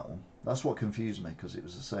already done that one. That's what confused me, because it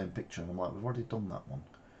was the same picture, and I'm like, we've already done that one.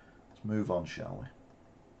 Let's move on, shall we?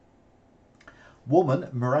 Woman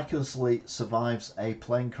miraculously survives a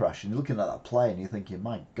plane crash. And you're looking at that plane, you're thinking,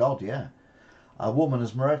 my God, yeah. A woman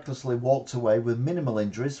has miraculously walked away with minimal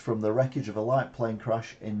injuries from the wreckage of a light plane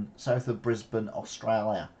crash in south of Brisbane,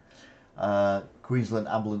 Australia. Queensland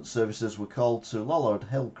ambulance services were called to Lollard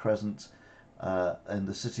Hill Crescent in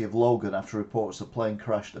the city of Logan after reports a plane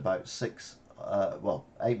crashed about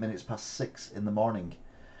 8 minutes past 6 in the morning.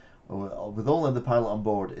 With only the pilot on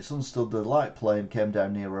board, it's understood the light plane came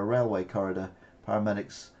down near a railway corridor.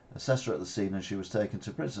 Paramedics assessed her at the scene and she was taken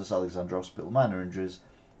to Princess Alexandra Hospital, minor injuries,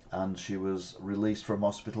 and she was released from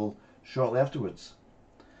hospital shortly afterwards.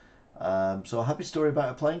 So a happy story about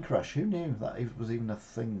a plane crash. Who knew that was even a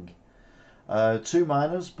thing? 2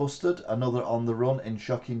 minors busted, another on the run in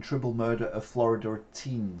shocking triple murder of Florida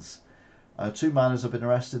teens. 2 minors have been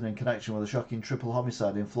arrested in connection with a shocking triple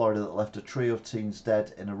homicide in Florida that left a trio of teens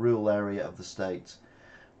dead in a rural area of the state.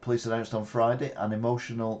 Police announced on Friday an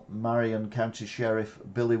emotional Marion County Sheriff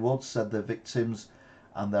Billy Woods said the victims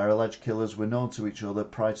and their alleged killers were known to each other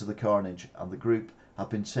prior to the carnage, and the group had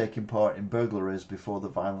been taking part in burglaries before the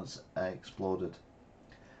violence exploded.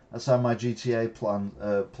 That's how my GTA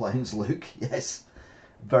planes look. Yes,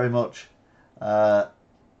 very much. I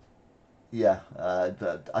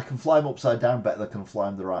can fly them upside down better than I can fly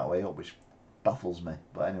them the right way up, which baffles me.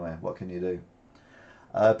 But anyway, what can you do?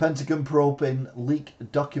 Pentagon probing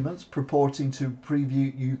leaked documents purporting to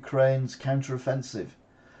preview Ukraine's counteroffensive.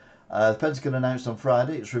 The Pentagon announced on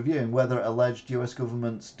Friday it's reviewing whether alleged US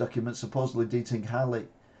government documents supposedly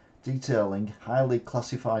detailing highly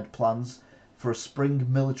classified plans for a spring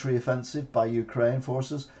military offensive by Ukraine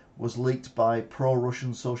forces was leaked by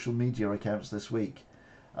pro-Russian social media accounts this week.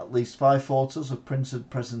 At least 5 photos of printed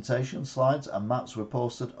presentation slides and maps were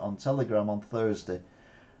posted on Telegram on Thursday.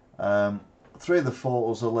 3 of the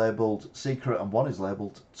photos are labelled secret and 1 is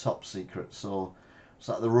labelled top secret. So it's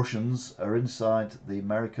like the Russians are inside the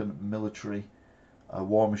American military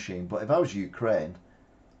war machine. But if I was Ukraine,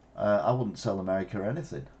 I wouldn't tell America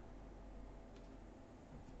anything.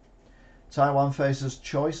 Taiwan faces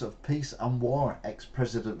choice of peace and war,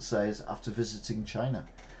 ex-president says after visiting China.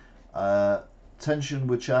 Tension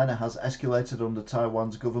with China has escalated under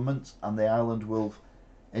Taiwan's government, and the island will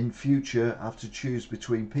in future have to choose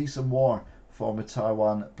between peace and war, former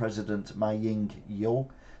Taiwan President Ma Ying-jeou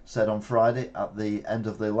said on Friday at the end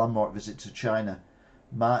of the landmark visit to China.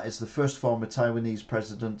 Ma is the first former Taiwanese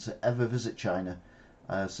president to ever visit China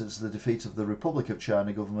since the defeat of the Republic of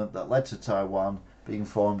China government that led to Taiwan being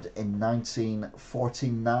formed in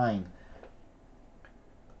 1949.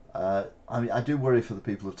 I do worry for the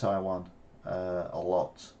people of Taiwan a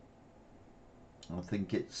lot. I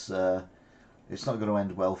think it's not going to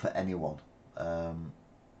end well for anyone.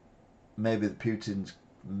 Maybe the Putin's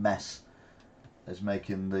mess is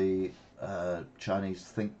making the Chinese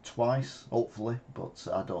think twice, hopefully, but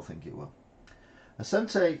I don't think it will. A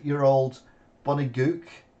 78-year-old Bonnie Gooch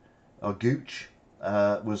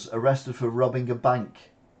was arrested for robbing a bank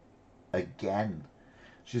again.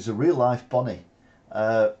 She's a real life Bonnie,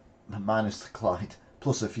 minus the Clyde,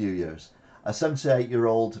 plus a few years. A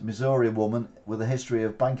 78-year-old Missouri woman with a history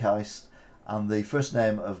of bank heist and the first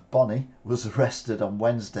name of Bonnie was arrested on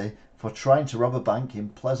Wednesday for trying to rob a bank in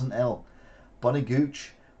Pleasant Hill. Bonnie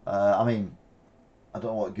Gooch, I mean, I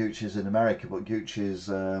don't know what Gooch is in America, but Gooch is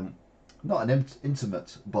not an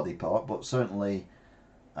intimate body part, but certainly,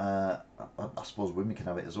 I suppose women can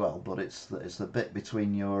have it as well. But it's the bit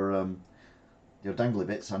between your dangly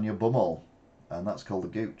bits and your bumhole, and that's called a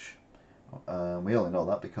gooch. We only know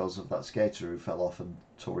that because of that skater who fell off and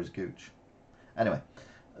tore his gooch. Anyway,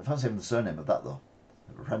 I fancy having the surname of that though.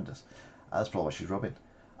 Horrendous. That's probably why she's robbing.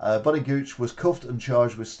 Bonnie Gooch was cuffed and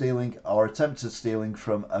charged with stealing or attempted stealing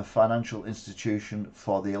from a financial institution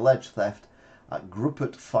for the alleged theft at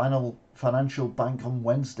Gruppert Financial Bank on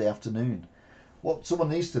Wednesday afternoon. What someone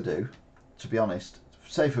needs to do, to be honest,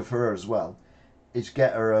 safer for her as well, is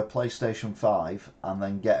get her a PlayStation 5 and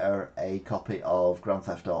then get her a copy of Grand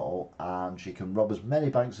Theft Auto, and she can rob as many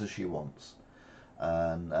banks as she wants.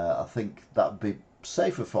 And I think that'd be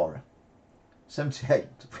safer for her. 78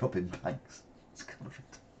 robbing banks. It's kind of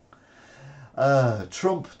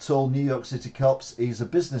Trump told New York City cops he's a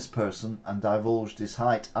business person and divulged his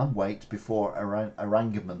height and weight before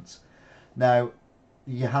arraignment. Now,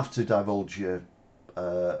 you have to divulge your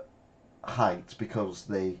height because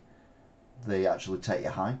they actually take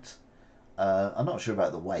your height. I'm not sure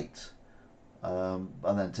about the weight. And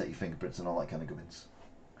then take your fingerprints and all that kind of gubbins.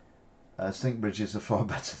 Stink bridges are far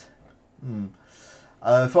better.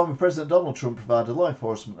 Former President Donald Trump provided law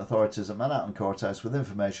enforcement authorities at Manhattan Courthouse with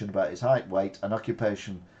information about his height, weight and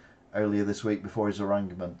occupation earlier this week before his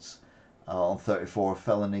arraignment on 34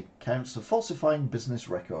 felony counts of falsifying business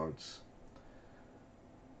records.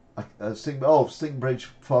 Stink bridge,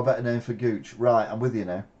 far better name for Gooch. Right, I'm with you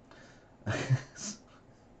now. It's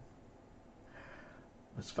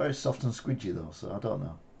very soft and squidgy though, so I don't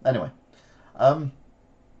know. Anyway,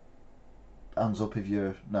 hands up if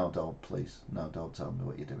you're... No, don't, please. No, don't tell me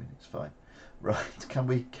what you're doing. It's fine. Right, can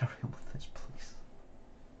we carry on with this, please?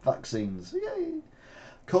 Vaccines. Yay!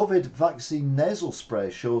 COVID vaccine nasal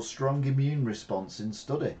spray shows strong immune response in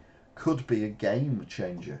study. Could be a game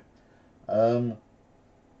changer. The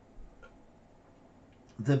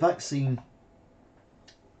vaccine,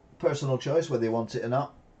 personal choice whether you want it or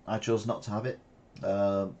not. I chose not to have it.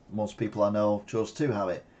 Most people I know chose to have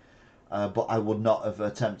it. But I would not have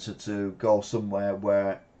attempted to go somewhere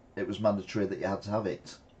where it was mandatory that you had to have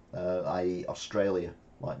it, i.e. Australia,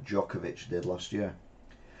 like Djokovic did last year.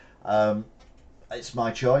 It's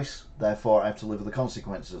my choice, therefore I have to live with the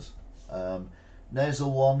consequences.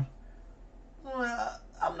 Nasal one,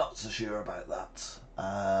 I'm not so sure about that.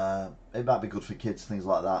 It might be good for kids, things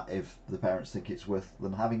like that, if the parents think it's worth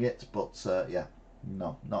them having it, but yeah,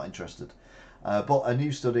 no, not interested. But a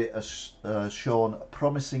new study has shown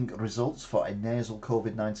promising results for a nasal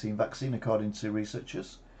COVID-19 vaccine, according to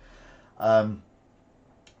researchers of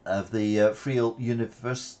the Freie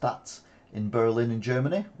Universität in Berlin in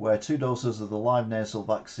Germany, where 2 doses of the live nasal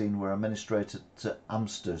vaccine were administered to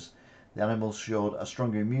hamsters. The animals showed a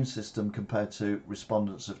stronger immune system compared to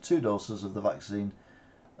respondents of 2 doses of the vaccine.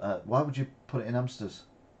 Why would you put it in hamsters?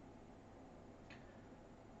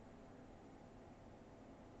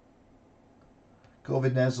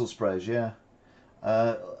 COVID nasal sprays, yeah.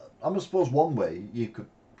 I suppose one way you could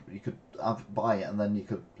buy it and then you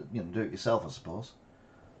could do it yourself, I suppose.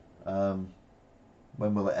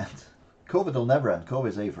 When will it end? COVID will never end.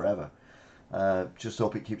 COVID's here forever. Just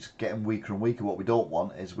hope it keeps getting weaker and weaker. What we don't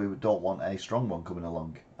want is we don't want a strong one coming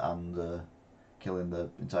along and killing the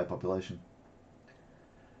entire population.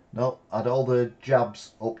 No, had all the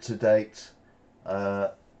jabs up to date.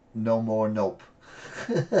 No more nope.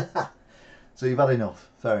 So you've had enough.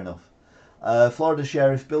 Fair enough. Florida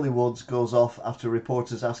Sheriff Billy Woods goes off after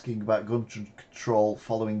reporters asking about gun control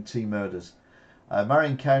following teen murders.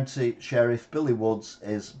 Marion County Sheriff Billy Woods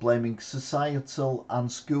is blaming societal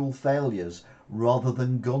and school failures rather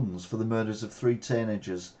than guns for the murders of 3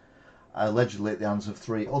 teenagers, allegedly at the hands of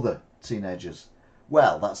 3 other teenagers.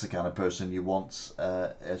 Well, that's the kind of person you want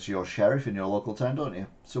as your sheriff in your local town, don't you?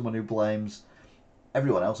 Someone who blames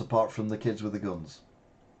everyone else apart from the kids with the guns.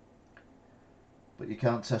 But you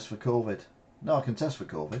can't test for COVID. No, I can test for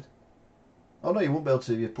COVID. Oh no, you wouldn't be able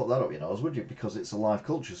to put that up your nose, would you? Because it's a live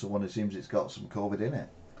culture, so one assumes it's got some COVID in it.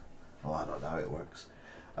 Oh, I don't know how it works.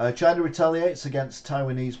 China retaliates against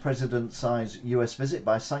Taiwanese President Xi's US visit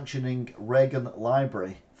by sanctioning Reagan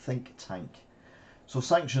Library think tank. So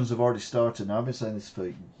sanctions have already started now. I've been saying this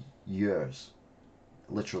for years,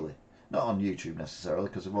 literally. Not on YouTube necessarily,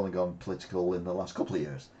 because I've only gone political in the last couple of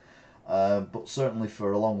years. But certainly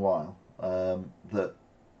for a long while, that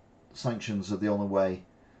sanctions are the only way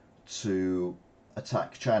to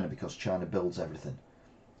attack China, because China builds everything.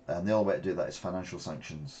 And the only way to do that is financial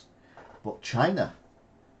sanctions. But China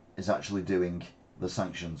is actually doing the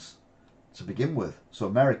sanctions to begin with. So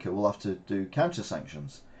America will have to do counter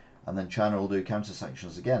sanctions, and then China will do counter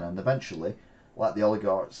sanctions again, and eventually, like the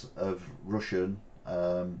oligarchs of Russian,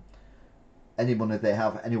 any money they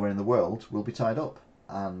have anywhere in the world will be tied up,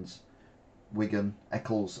 and Wigan,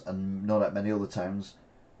 Eccles, and no doubt many other towns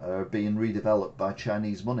are being redeveloped by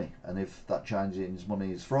Chinese money. And if that Chinese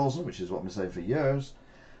money is frozen, which is what I've been saying for years,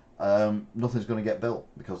 nothing's going to get built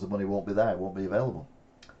because the money won't be there, it won't be available.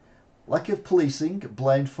 Lack of policing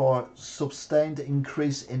blamed for sustained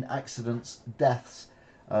increase in accidents, deaths,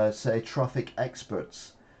 say traffic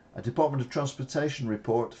experts. A Department of Transportation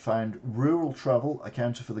report found rural travel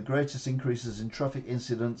accounted for the greatest increases in traffic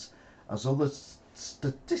incidents, as other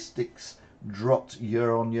statistics dropped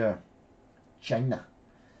year on year. China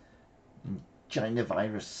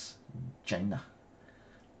virus. China.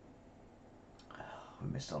 We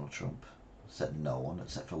missed Donald Trump. Said no one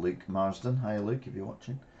except for Luke Marsden. Hi Luke, if you're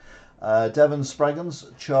watching. Devon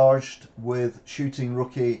Spraggins, charged with shooting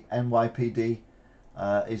rookie NYPD,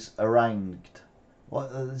 is arraigned. What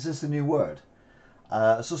is this, the new word?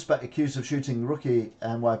 A suspect accused of shooting rookie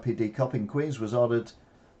NYPD cop in Queens was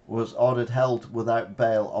ordered held without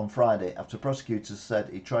bail on Friday after prosecutors said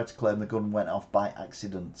he tried to claim the gun went off by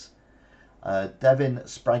accident. Devin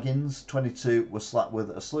Spraggins, 22, was slapped with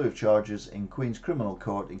a slew of charges in Queen's Criminal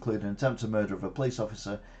Court, including attempted murder of a police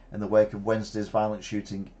officer in the wake of Wednesday's violent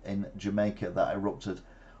shooting in Jamaica that erupted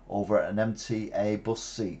over an MTA bus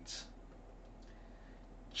seat.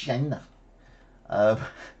 China.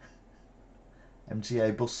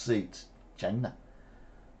 MTA bus seat. China.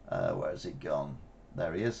 Where has it gone?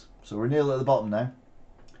 There he is. So we're nearly at the bottom now.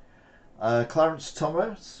 Clarence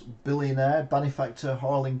Thomas, billionaire benefactor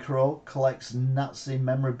Harlan Crow, collects Nazi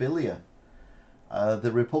memorabilia.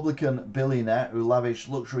 The Republican billionaire who lavished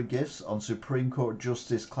luxury gifts on Supreme Court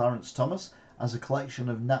Justice Clarence Thomas has a collection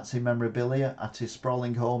of Nazi memorabilia at his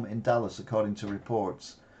sprawling home in Dallas, according to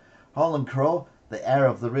reports. Harlan Crow, the heir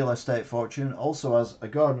of the real estate fortune, also has a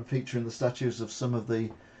garden featuring the statues of some of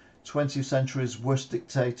the 20th century's worst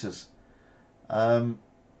dictators.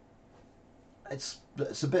 It's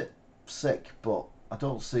a bit sick, but I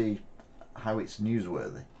don't see how it's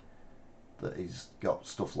newsworthy that he's got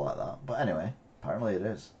stuff like that. But anyway, apparently it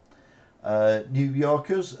is. New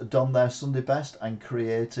Yorkers don their Sunday best and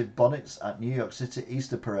creative bonnets at New York City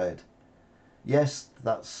Easter Parade. Yes,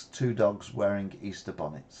 that's two dogs wearing Easter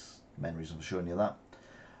bonnets. Main reason for showing you that.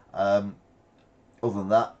 Other than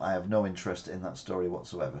that, I have no interest in that story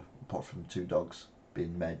whatsoever, apart from two dogs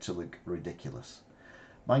being made to look ridiculous.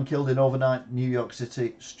 Man killed in overnight New York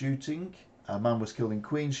City shooting. A man was killed in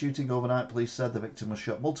Queens shooting overnight. Police said the victim was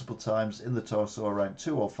shot multiple times in the torso around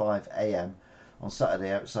 2:05 a.m. on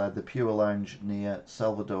Saturday outside the Pure Lounge near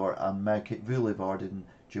Salvador and Market Boulevard in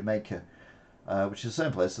Jamaica, which is the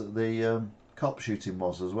same place that the cop shooting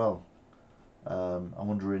was as well. I'm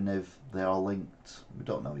wondering if they are linked. We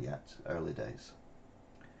don't know yet. Early days.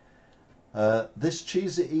 This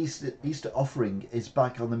cheesy Easter offering is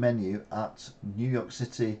back on the menu at New York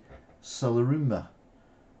City Salumra.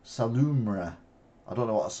 I don't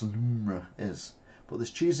know what a salumra is, but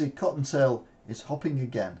this cheesy cottontail is hopping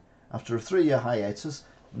again. After a 3-year hiatus,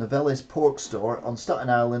 Novelle's pork store on Staten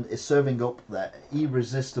Island is serving up their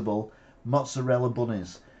irresistible mozzarella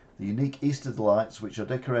bunnies. The unique Easter delights, which are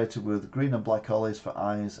decorated with green and black olives for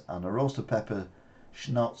eyes and a roasted pepper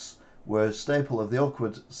schnapps, were a staple of the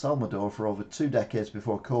awkward Salvador for over 2 decades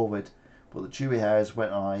before COVID, but the chewy hairs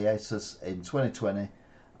went on hiatus in 2020,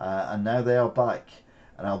 and now they are back.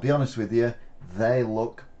 And I'll be honest with you, they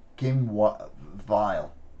look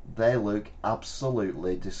vile. They look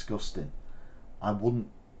absolutely disgusting. I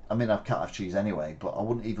can't have cheese anyway, but I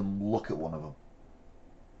wouldn't even look at one of them.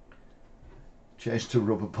 Change to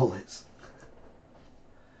rubber bullets.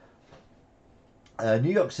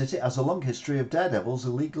 New York City has a long history of daredevils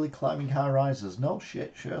illegally climbing high rises. No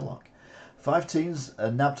shit, Sherlock. 5 teens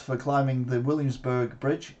nabbed for climbing the Williamsburg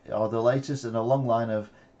Bridge are the latest in a long line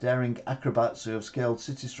of daring acrobats who have scaled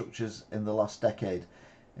city structures in the last decade.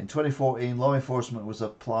 In 2014, law enforcement was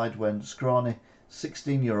applied when scrawny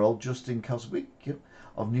 16-year-old Justin Coswick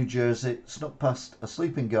of New Jersey snuck past a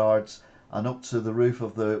sleeping guards and up to the roof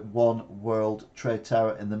of the One World Trade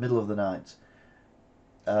Tower in the middle of the night.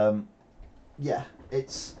 Yeah,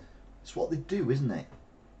 it's what they do, isn't it?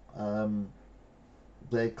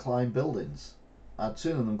 They climb buildings. I'd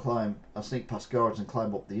sooner them sneak past guards and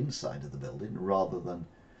climb up the inside of the building rather than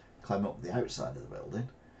climb up the outside of the building.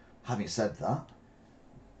 Having said that,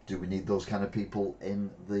 do we need those kind of people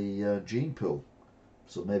in the gene pool?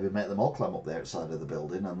 So maybe make them all climb up the outside of the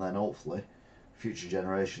building, and then hopefully future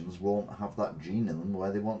generations won't have that gene in them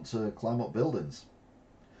where they want to climb up buildings.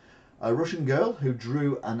 A Russian girl who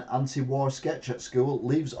drew an anti-war sketch at school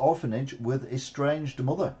leaves orphanage with estranged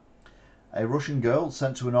mother. A Russian girl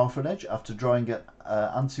sent to an orphanage after drawing an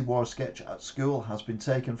anti-war sketch at school has been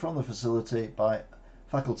taken from the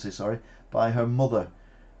faculty by her mother.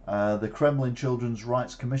 The Kremlin Children's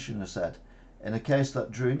Rights Commissioner said. In a case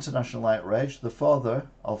that drew international outrage, the father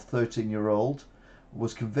of 13-year-old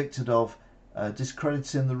was convicted of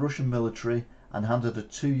discrediting the Russian military and handed a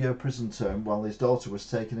 2-year prison term while his daughter was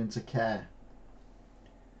taken into care.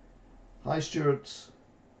 Hi, Stuart.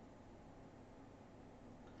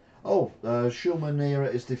 Oh,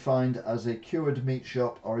 Schulmanera is defined as a cured meat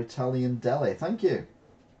shop or Italian deli. Thank you.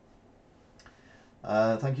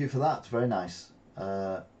 Thank you for that. Very nice.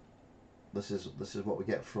 This is what we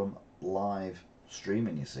get from live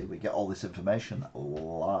streaming. You see, we get all this information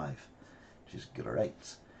live, which is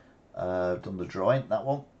great. Done the drawing. That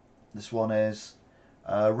one. This one is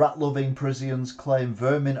rat-loving Parisians claim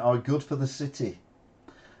vermin are good for the city.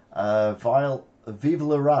 Vive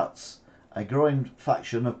la rats. A growing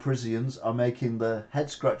faction of Parisians are making the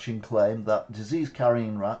head-scratching claim that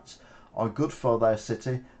disease-carrying rats are good for their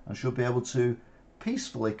city and should be able to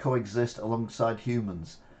peacefully coexist alongside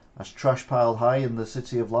humans. As trash piled high in the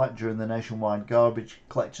City of Light during the nationwide garbage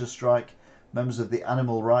collectors strike, members of the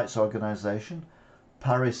animal rights organisation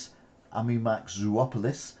Paris Amimax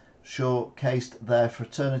Zoopolis showcased their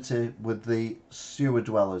fraternity with the sewer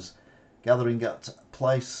dwellers, gathering at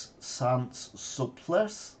Place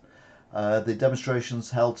Saint-Sulpice. The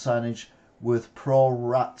demonstrations held signage with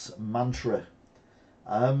pro-rat mantra.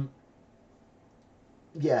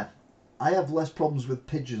 Yeah, I have less problems with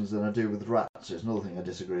pigeons than I do with rats. It's another thing I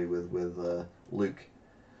disagree with Luke.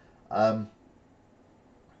 I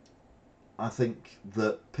think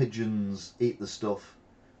that pigeons eat the stuff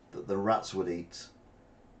that the rats would eat,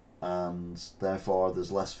 and therefore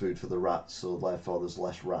there's less food for the rats, so therefore there's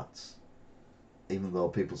less rats. Even though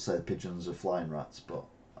people say pigeons are flying rats, but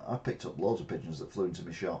I picked up loads of pigeons that flew into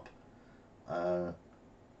my shop. And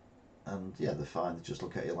yeah, they're fine. They just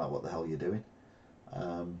look at you like, what the hell are you doing?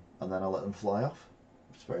 And then I let them fly off.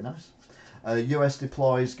 It's very nice. US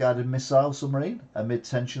deploys guided missile submarine amid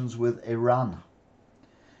tensions with Iran.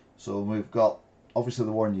 So we've got, obviously,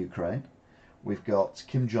 the war in Ukraine. We've got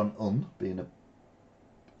Kim Jong-un being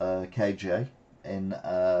a KJ in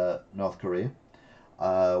North Korea.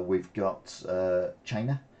 We've got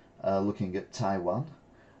China looking at Taiwan.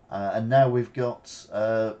 And now we've got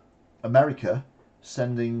America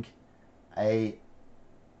sending a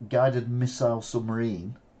guided missile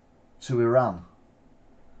submarine to Iran.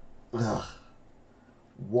 Ugh.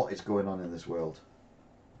 What is going on in this world?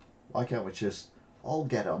 Why can't we just all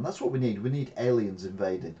get on? That's what we need. We need aliens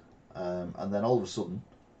invading. And then all of a sudden,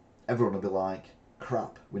 everyone will be like,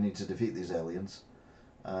 crap, we need to defeat these aliens.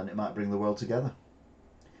 And it might bring the world together.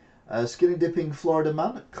 Skinny dipping Florida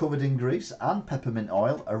man covered in grease and peppermint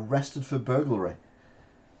oil arrested for burglary.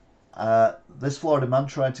 This Florida man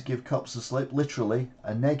tried to give cops the slip. Literally,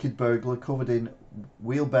 a naked burglar covered in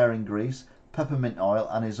wheel-bearing grease, peppermint oil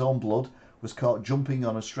and his own blood was caught jumping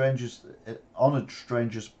on a stranger's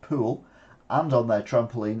pool and on their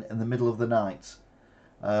trampoline in the middle of the night.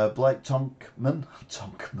 Blake Tonkman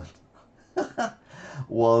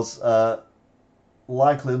was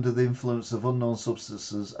likely under the influence of unknown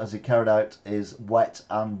substances as he carried out his wet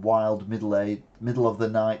and wild middle of the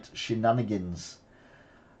night shenanigans.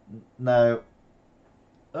 Now,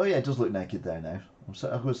 oh yeah, it does look naked there now. I was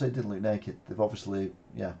going to say it didn't look naked. They've obviously,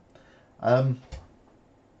 yeah. I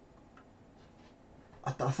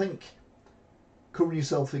think covering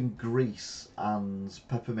yourself in grease and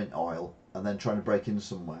peppermint oil and then trying to break in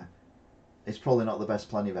somewhere is probably not the best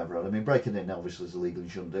plan you've ever had. I mean, breaking in obviously is illegal, you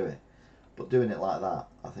shouldn't do it. But doing it like that,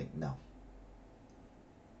 I think, no.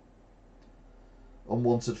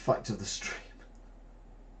 Unwanted fact of the stream.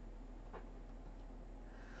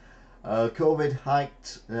 COVID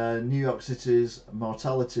hiked New York City's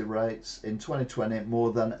mortality rates in 2020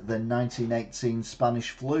 more than the 1918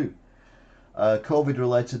 Spanish flu.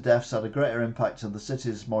 COVID-related deaths had a greater impact on the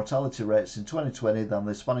city's mortality rates in 2020 than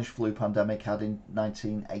the Spanish flu pandemic had in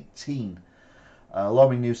 1918.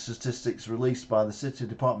 Alarming new statistics released by the City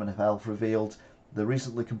Department of Health revealed the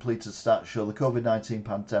recently completed stats show the COVID-19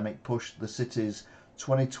 pandemic pushed the city's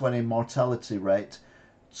 2020 mortality rate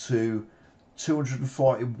to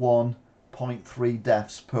 241.3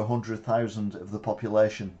 deaths per 100,000 of the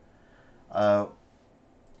population,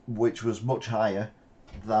 which was much higher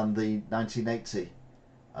than the 1980.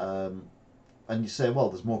 And you say, well,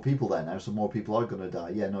 there's more people there now, so more people are going to die.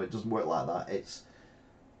 Yeah, no, it doesn't work like that. It's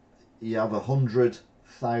you have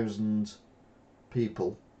 100,000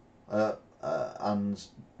 people, and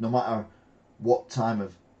no matter what time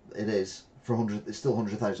of it is, for 100, it's still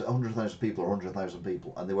 100,000. 100,000 people are 100,000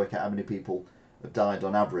 people, and they work out how many people have died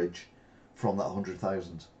on average from that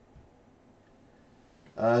 100,000.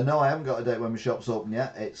 No, I haven't got a date when my shop's open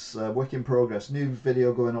yet. It's work in progress. New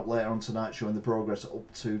video going up later on tonight showing the progress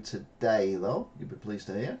up to today, though. You'll be pleased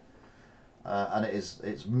to hear. And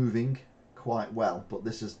it's moving quite well, but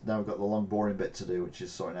this has now got the long boring bit to do, which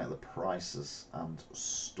is sorting out the prices and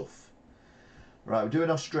stuff. Right, we're doing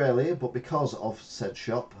Australia, but because of said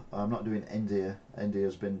shop, I'm not doing India. India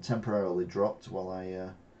has been temporarily dropped while I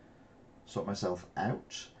sort myself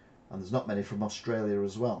out, and there's not many from Australia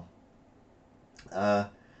as well.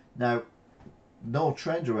 Now, no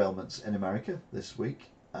train derailments in America this week,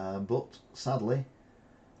 but sadly,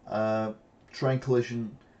 train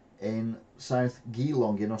collision in South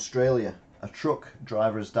Geelong in Australia. A truck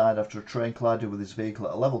driver has died after a train collided with his vehicle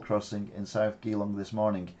at a level crossing in South Geelong this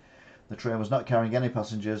morning. The train was not carrying any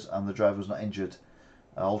passengers and the driver was not injured.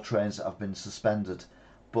 All trains have been suspended.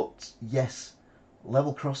 But yes,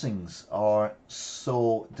 level crossings are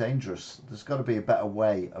so dangerous. There's got to be a better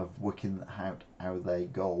way of working out how they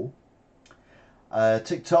go.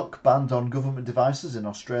 TikTok banned on government devices in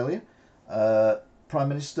Australia. Prime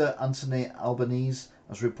Minister Anthony Albanese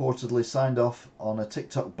has reportedly signed off on a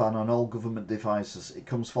TikTok ban on all government devices. It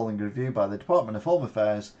comes following a review by the Department of Home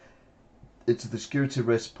Affairs into the security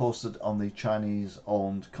risk posted on the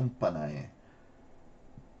Chinese-owned company.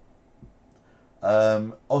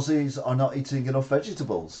 Aussies are not eating enough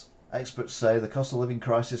vegetables. Experts say the cost of living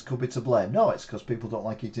crisis could be to blame. No, it's because people don't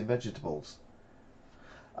like eating vegetables.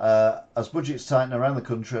 As budgets tighten around the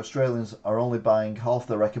country, Australians are only buying half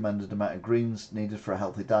the recommended amount of greens needed for a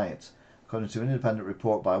healthy diet. According to an independent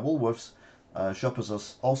report by Woolworths, shoppers are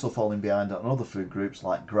also falling behind on other food groups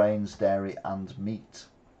like grains, dairy and meat.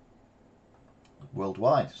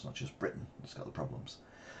 Worldwide, it's not just Britain that's got the problems.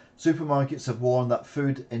 Supermarkets have warned that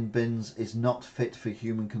food in bins is not fit for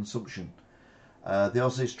human consumption. The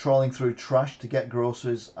Aussies trawling through trash to get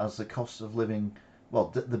groceries as the cost of living, well,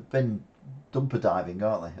 they've been dumper diving,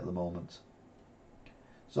 aren't they, at the moment?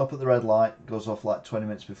 Stop at the red light, goes off like 20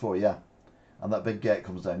 minutes before, yeah. And that big gate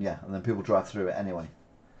comes down, yeah, and then people drive through it anyway.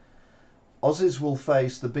 Aussies will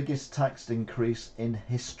face the biggest tax increase in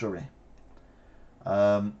history.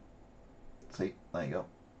 See, there you go.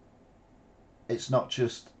 It's not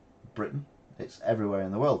just Britain, it's everywhere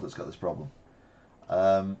in the world that's got this problem.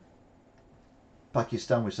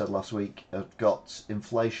 Pakistan, we said last week, have got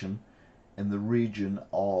inflation in the region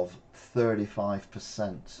of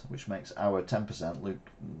 35%, which makes our 10% look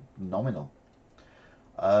nominal.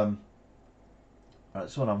 Right,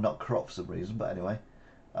 this one I've not cropped for some reason, but anyway.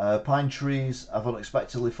 Pine trees have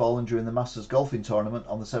unexpectedly fallen during the Masters golfing tournament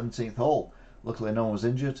on the 17th hole. Luckily no one was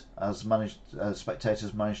injured, as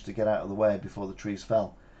spectators managed to get out of the way before the trees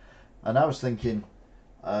fell. And I was thinking,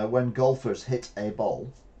 when golfers hit a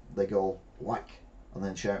ball, they go whack and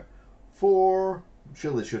then shout 4. I'm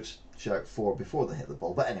sure they should shout 4 before they hit the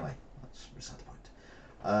ball, but anyway, that's beside the point.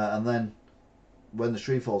 And then when the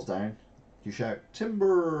tree falls down, you shout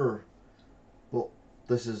timber. But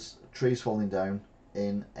this is trees falling down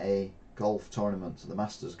in a golf tournament, the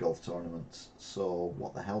Masters golf tournament. So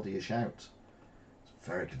what the hell do you shout? It's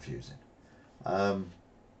very confusing.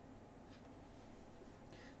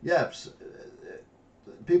 Yeah,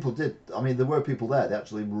 people did. I mean, there were people there. They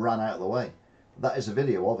actually ran out of the way. That is a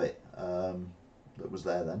video of it. That was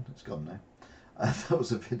there then. It's gone now. That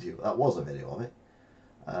was a video. That was a video of it.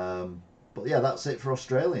 But yeah, that's it for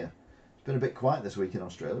Australia. It's been a bit quiet this week in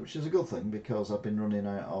Australia, which is a good thing because I've been running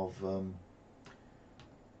out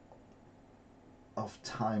of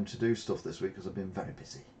time to do stuff this week because I've been very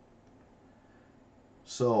busy.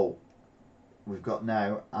 So we've got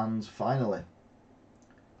now and finally.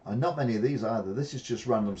 And not many of these either. This is just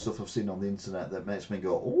random stuff I've seen on the internet that makes me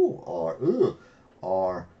go, oh, or ugh,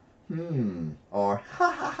 or or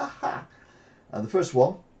ha ha ha ha. And the first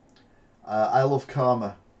one, I love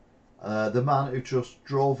karma. The man who just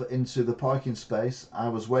drove into the parking space I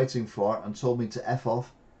was waiting for and told me to F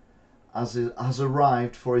off has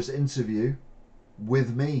arrived for his interview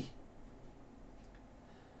with me.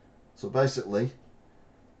 So basically,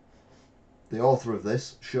 the author of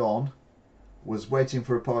this, Sean, was waiting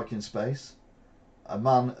for a parking space. A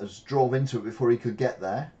man has drove into it before he could get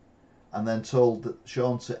there, and then told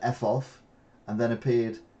Sean to F off, and then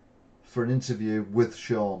appeared for an interview with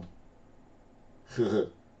Sean.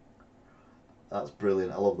 That's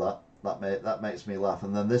brilliant. I love that. That makes me laugh.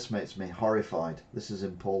 And then this makes me horrified. This is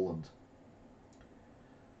in Poland.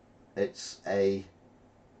 It's a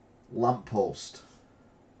lamppost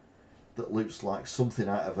that looks like something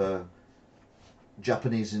out of a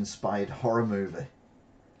Japanese-inspired horror movie.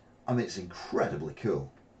 I mean, it's incredibly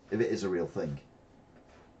cool, if it is a real thing.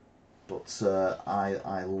 But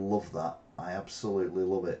I love that. I absolutely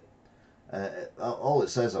love it. All it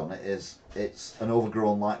says on it is it's an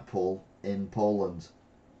overgrown light pole in Poland.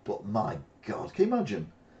 But my God, can you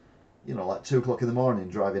imagine? You know, like 2 o'clock in the morning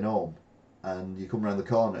driving home, and you come around the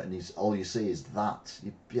corner and all you see is that.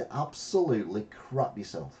 You absolutely crap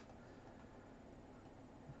yourself.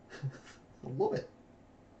 I love it.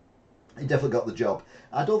 He definitely got the job.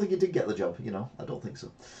 I don't think he did get the job, you know. I don't think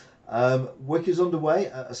so. Work is underway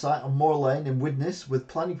at a site on Moor Lane in Widnes with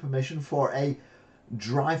planning permission for a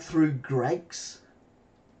drive-through Greggs.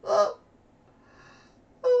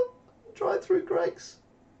 Drive-through Greggs.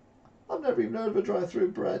 I've never even heard of a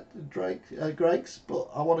drive-through Greggs, but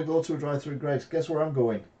I want to go to a drive-through Greggs. Guess where I'm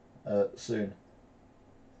going soon,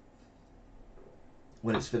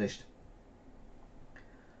 when it's finished.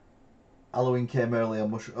 Halloween came early on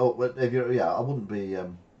mushrooms. Oh, but I wouldn't be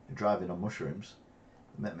driving on mushrooms.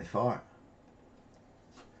 It made me fart.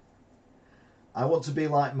 I want to be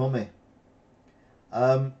like Mummy.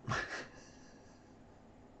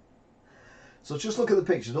 So just look at the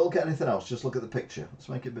picture. Don't look at anything else. Just look at the picture. Let's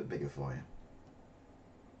make it a bit bigger for you.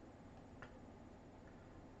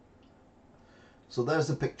 So there's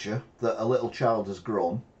the picture that a little child has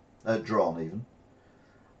drawn even.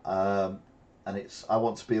 And it's I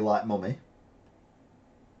want to be like Mummy.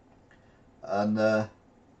 And the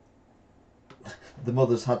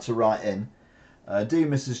mother's had to write in, Dear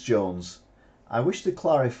Mrs. Jones, I wish to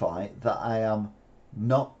clarify that I am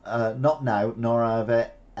not now, nor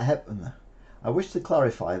I wish to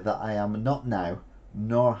clarify that I am not now,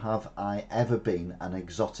 nor have I ever been an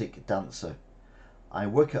exotic dancer. I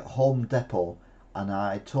work at Home Depot, and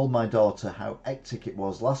I told my daughter how hectic it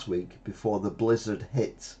was last week before the blizzard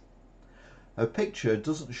hit. Her picture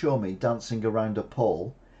doesn't show me dancing around a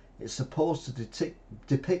pole. It's supposed to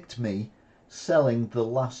depict me selling the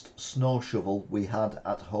last snow shovel we had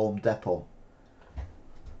at Home Depot.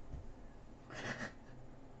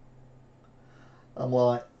 I'm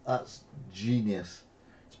like, that's genius.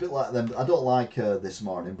 It's a bit like them. I don't like This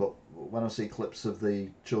Morning, but when I see clips of the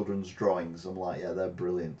children's drawings, I'm like, yeah, they're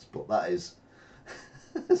brilliant. But that is,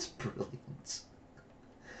 it's brilliant.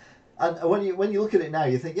 And when you look at it now,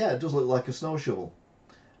 you think, yeah, it does look like a snow shovel.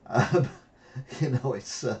 You know,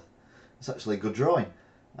 it's actually a good drawing.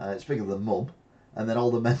 It's bigger than Mum, and then all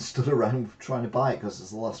the men stood around trying to buy it because it's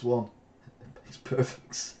the last one. It makes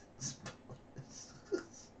perfect sense.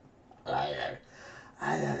 What's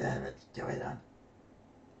going on?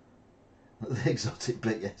 The exotic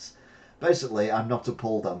bit, yes. Basically, I'm not a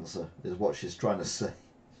pole dancer, is what she's trying to say.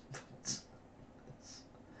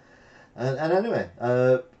 And anyway,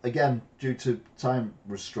 again, due to time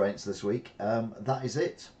restraints this week, that is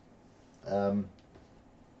it. I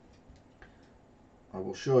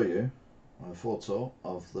will show you a photo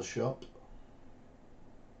of the shop.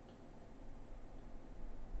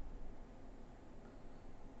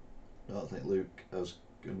 I think Luke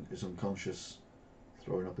is unconscious,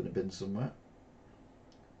 throwing up in a bin somewhere.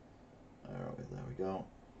 There we go.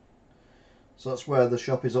 So that's where the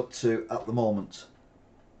shop is up to at the moment.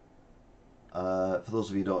 For those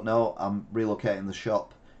of you who don't know, I'm relocating the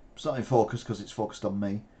shop. It's not in focus because it's focused on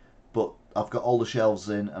me, but I've got all the shelves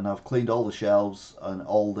in, and I've cleaned all the shelves and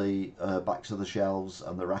all the backs of the shelves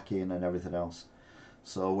and the racking and everything else.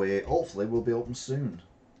 So we hopefully will be open soon.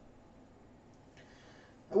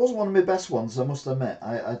 It wasn't one of my best ones, I must admit.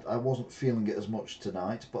 I wasn't feeling it as much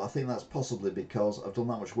tonight, but I think that's possibly because I've done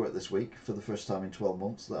that much work this week for the first time in 12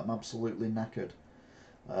 months that I'm absolutely knackered.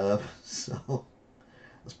 So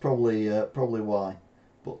that's probably why.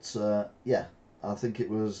 But yeah, I think it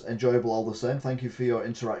was enjoyable all the same. Thank you for your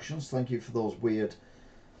interactions. Thank you for those weird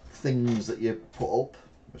things that you put up,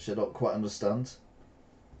 which I don't quite understand.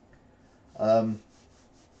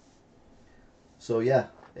 So yeah,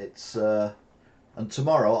 it's... and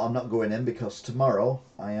tomorrow I'm not going in because tomorrow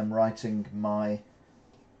I am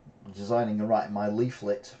designing and writing my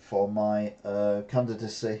leaflet for my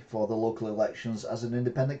candidacy for the local elections as an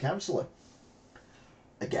independent councillor.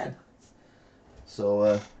 Again.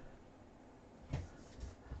 So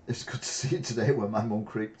it's good to see you today when my mum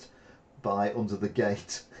creeped by under the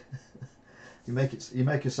gate. You make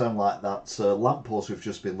it sound like that lamppost we've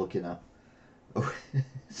just been looking at. It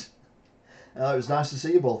was nice to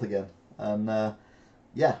see you both again, and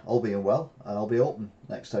yeah, all being well, I'll be open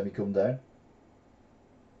next time you come down.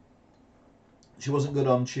 She wasn't good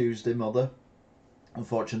on Tuesday, Mother,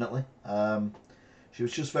 unfortunately. She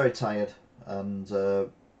was just very tired, and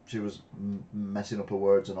she was messing up her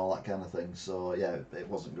words and all that kind of thing. So yeah, it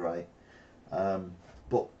wasn't great.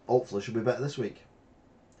 But hopefully she'll be better this week.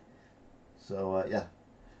 So yeah.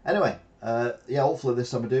 Anyway, yeah, hopefully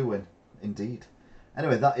this time I do win. Indeed.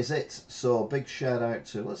 Anyway, that is it. So big shout out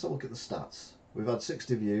to, let's have a look at the stats. We've had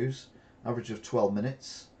 60 views, average of 12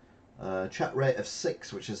 minutes. Chat rate of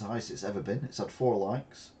 6, which is the highest it's ever been. It's had 4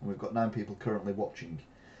 likes, and we've got 9 people currently watching.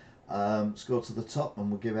 Let's go to the top and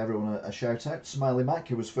we'll give everyone a shout out. Smiley Mac,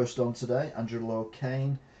 who was first on today, Angelo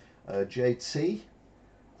Kane, JT,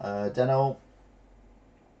 Deno,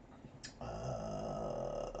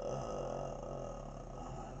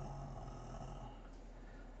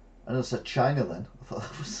 I know said China then. I thought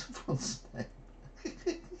that was someone's name.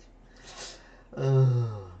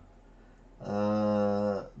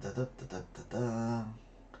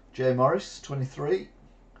 Jay Morris, 23. He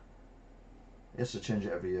has to change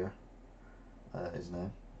it every year. His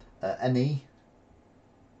name. NE.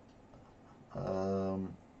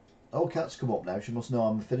 Oh, Kat's come up now. She must know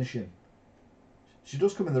I'm finishing. She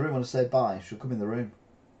does come in the room when I say bye. She'll come in the room.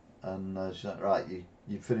 And she's like, right,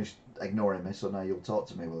 you've finished ignoring me, so now you'll talk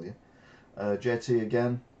to me, will you? JT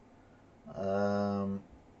again.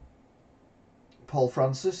 Paul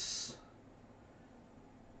Francis.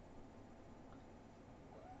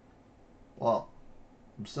 What?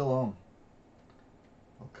 I'm still on.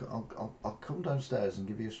 I'll come downstairs and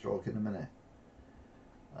give you a stroke in a minute.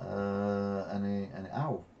 Any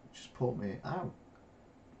ow! Just put me ow!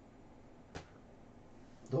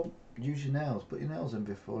 Don't use your nails. Put your nails in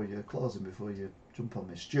before you claws in before you jump on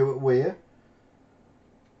me. Stuart Weir.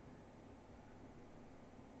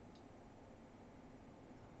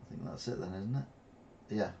 I think that's it then, isn't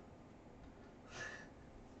it? Yeah.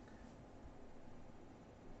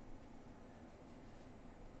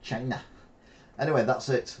 China. Anyway, that's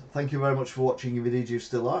it. Thank you very much for watching. If indeed you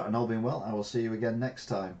still are, and all being well, I will see you again next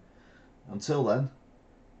time. Until then,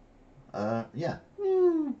 yeah.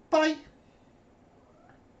 Bye.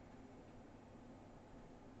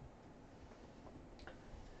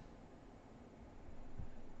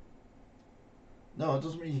 No, it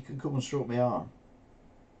doesn't mean you can come and stroke my arm.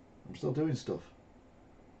 I'm still doing stuff.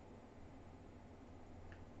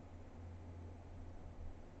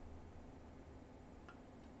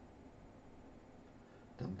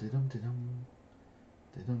 Dum de dum de dum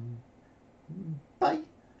de dum. Bye.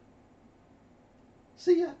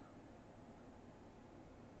 See ya.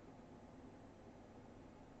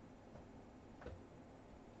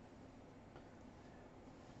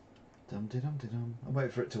 Dum de dum de dum. I'll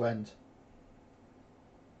wait for it to end.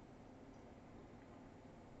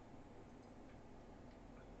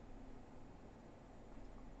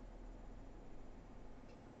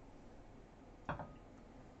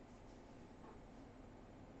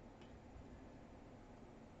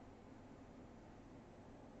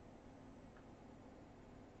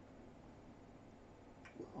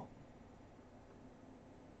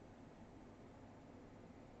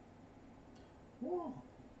 What?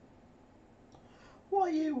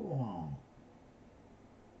 What you want?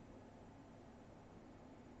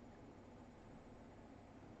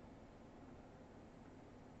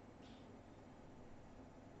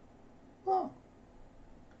 What?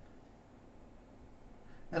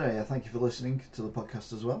 Anyway, thank you for listening to the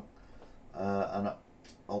podcast as well. And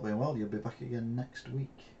all being well, you'll be back again next week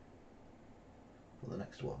for the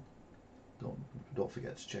next one. Don't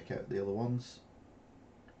forget to check out the other ones.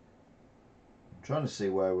 I'm trying to see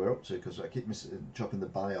where we're up to because I keep chopping the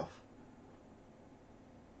bye off.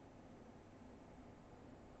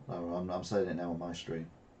 No, I'm saying it now on my stream.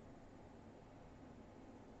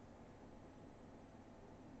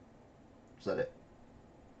 Is that it?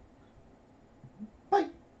 Bye.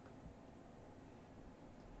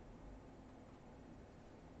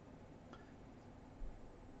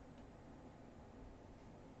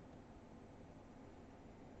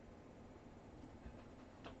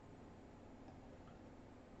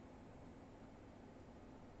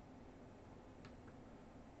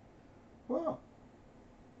 What?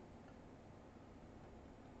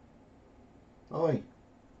 Oi.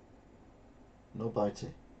 No bitey.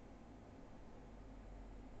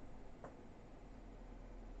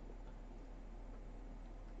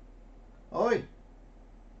 Oi.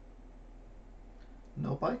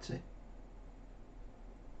 No bitey. I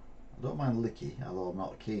don't mind licky, although I'm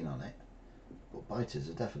not keen on it. But bite is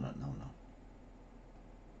a definite no-no.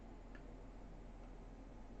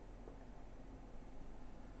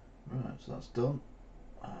 Right, so that's done.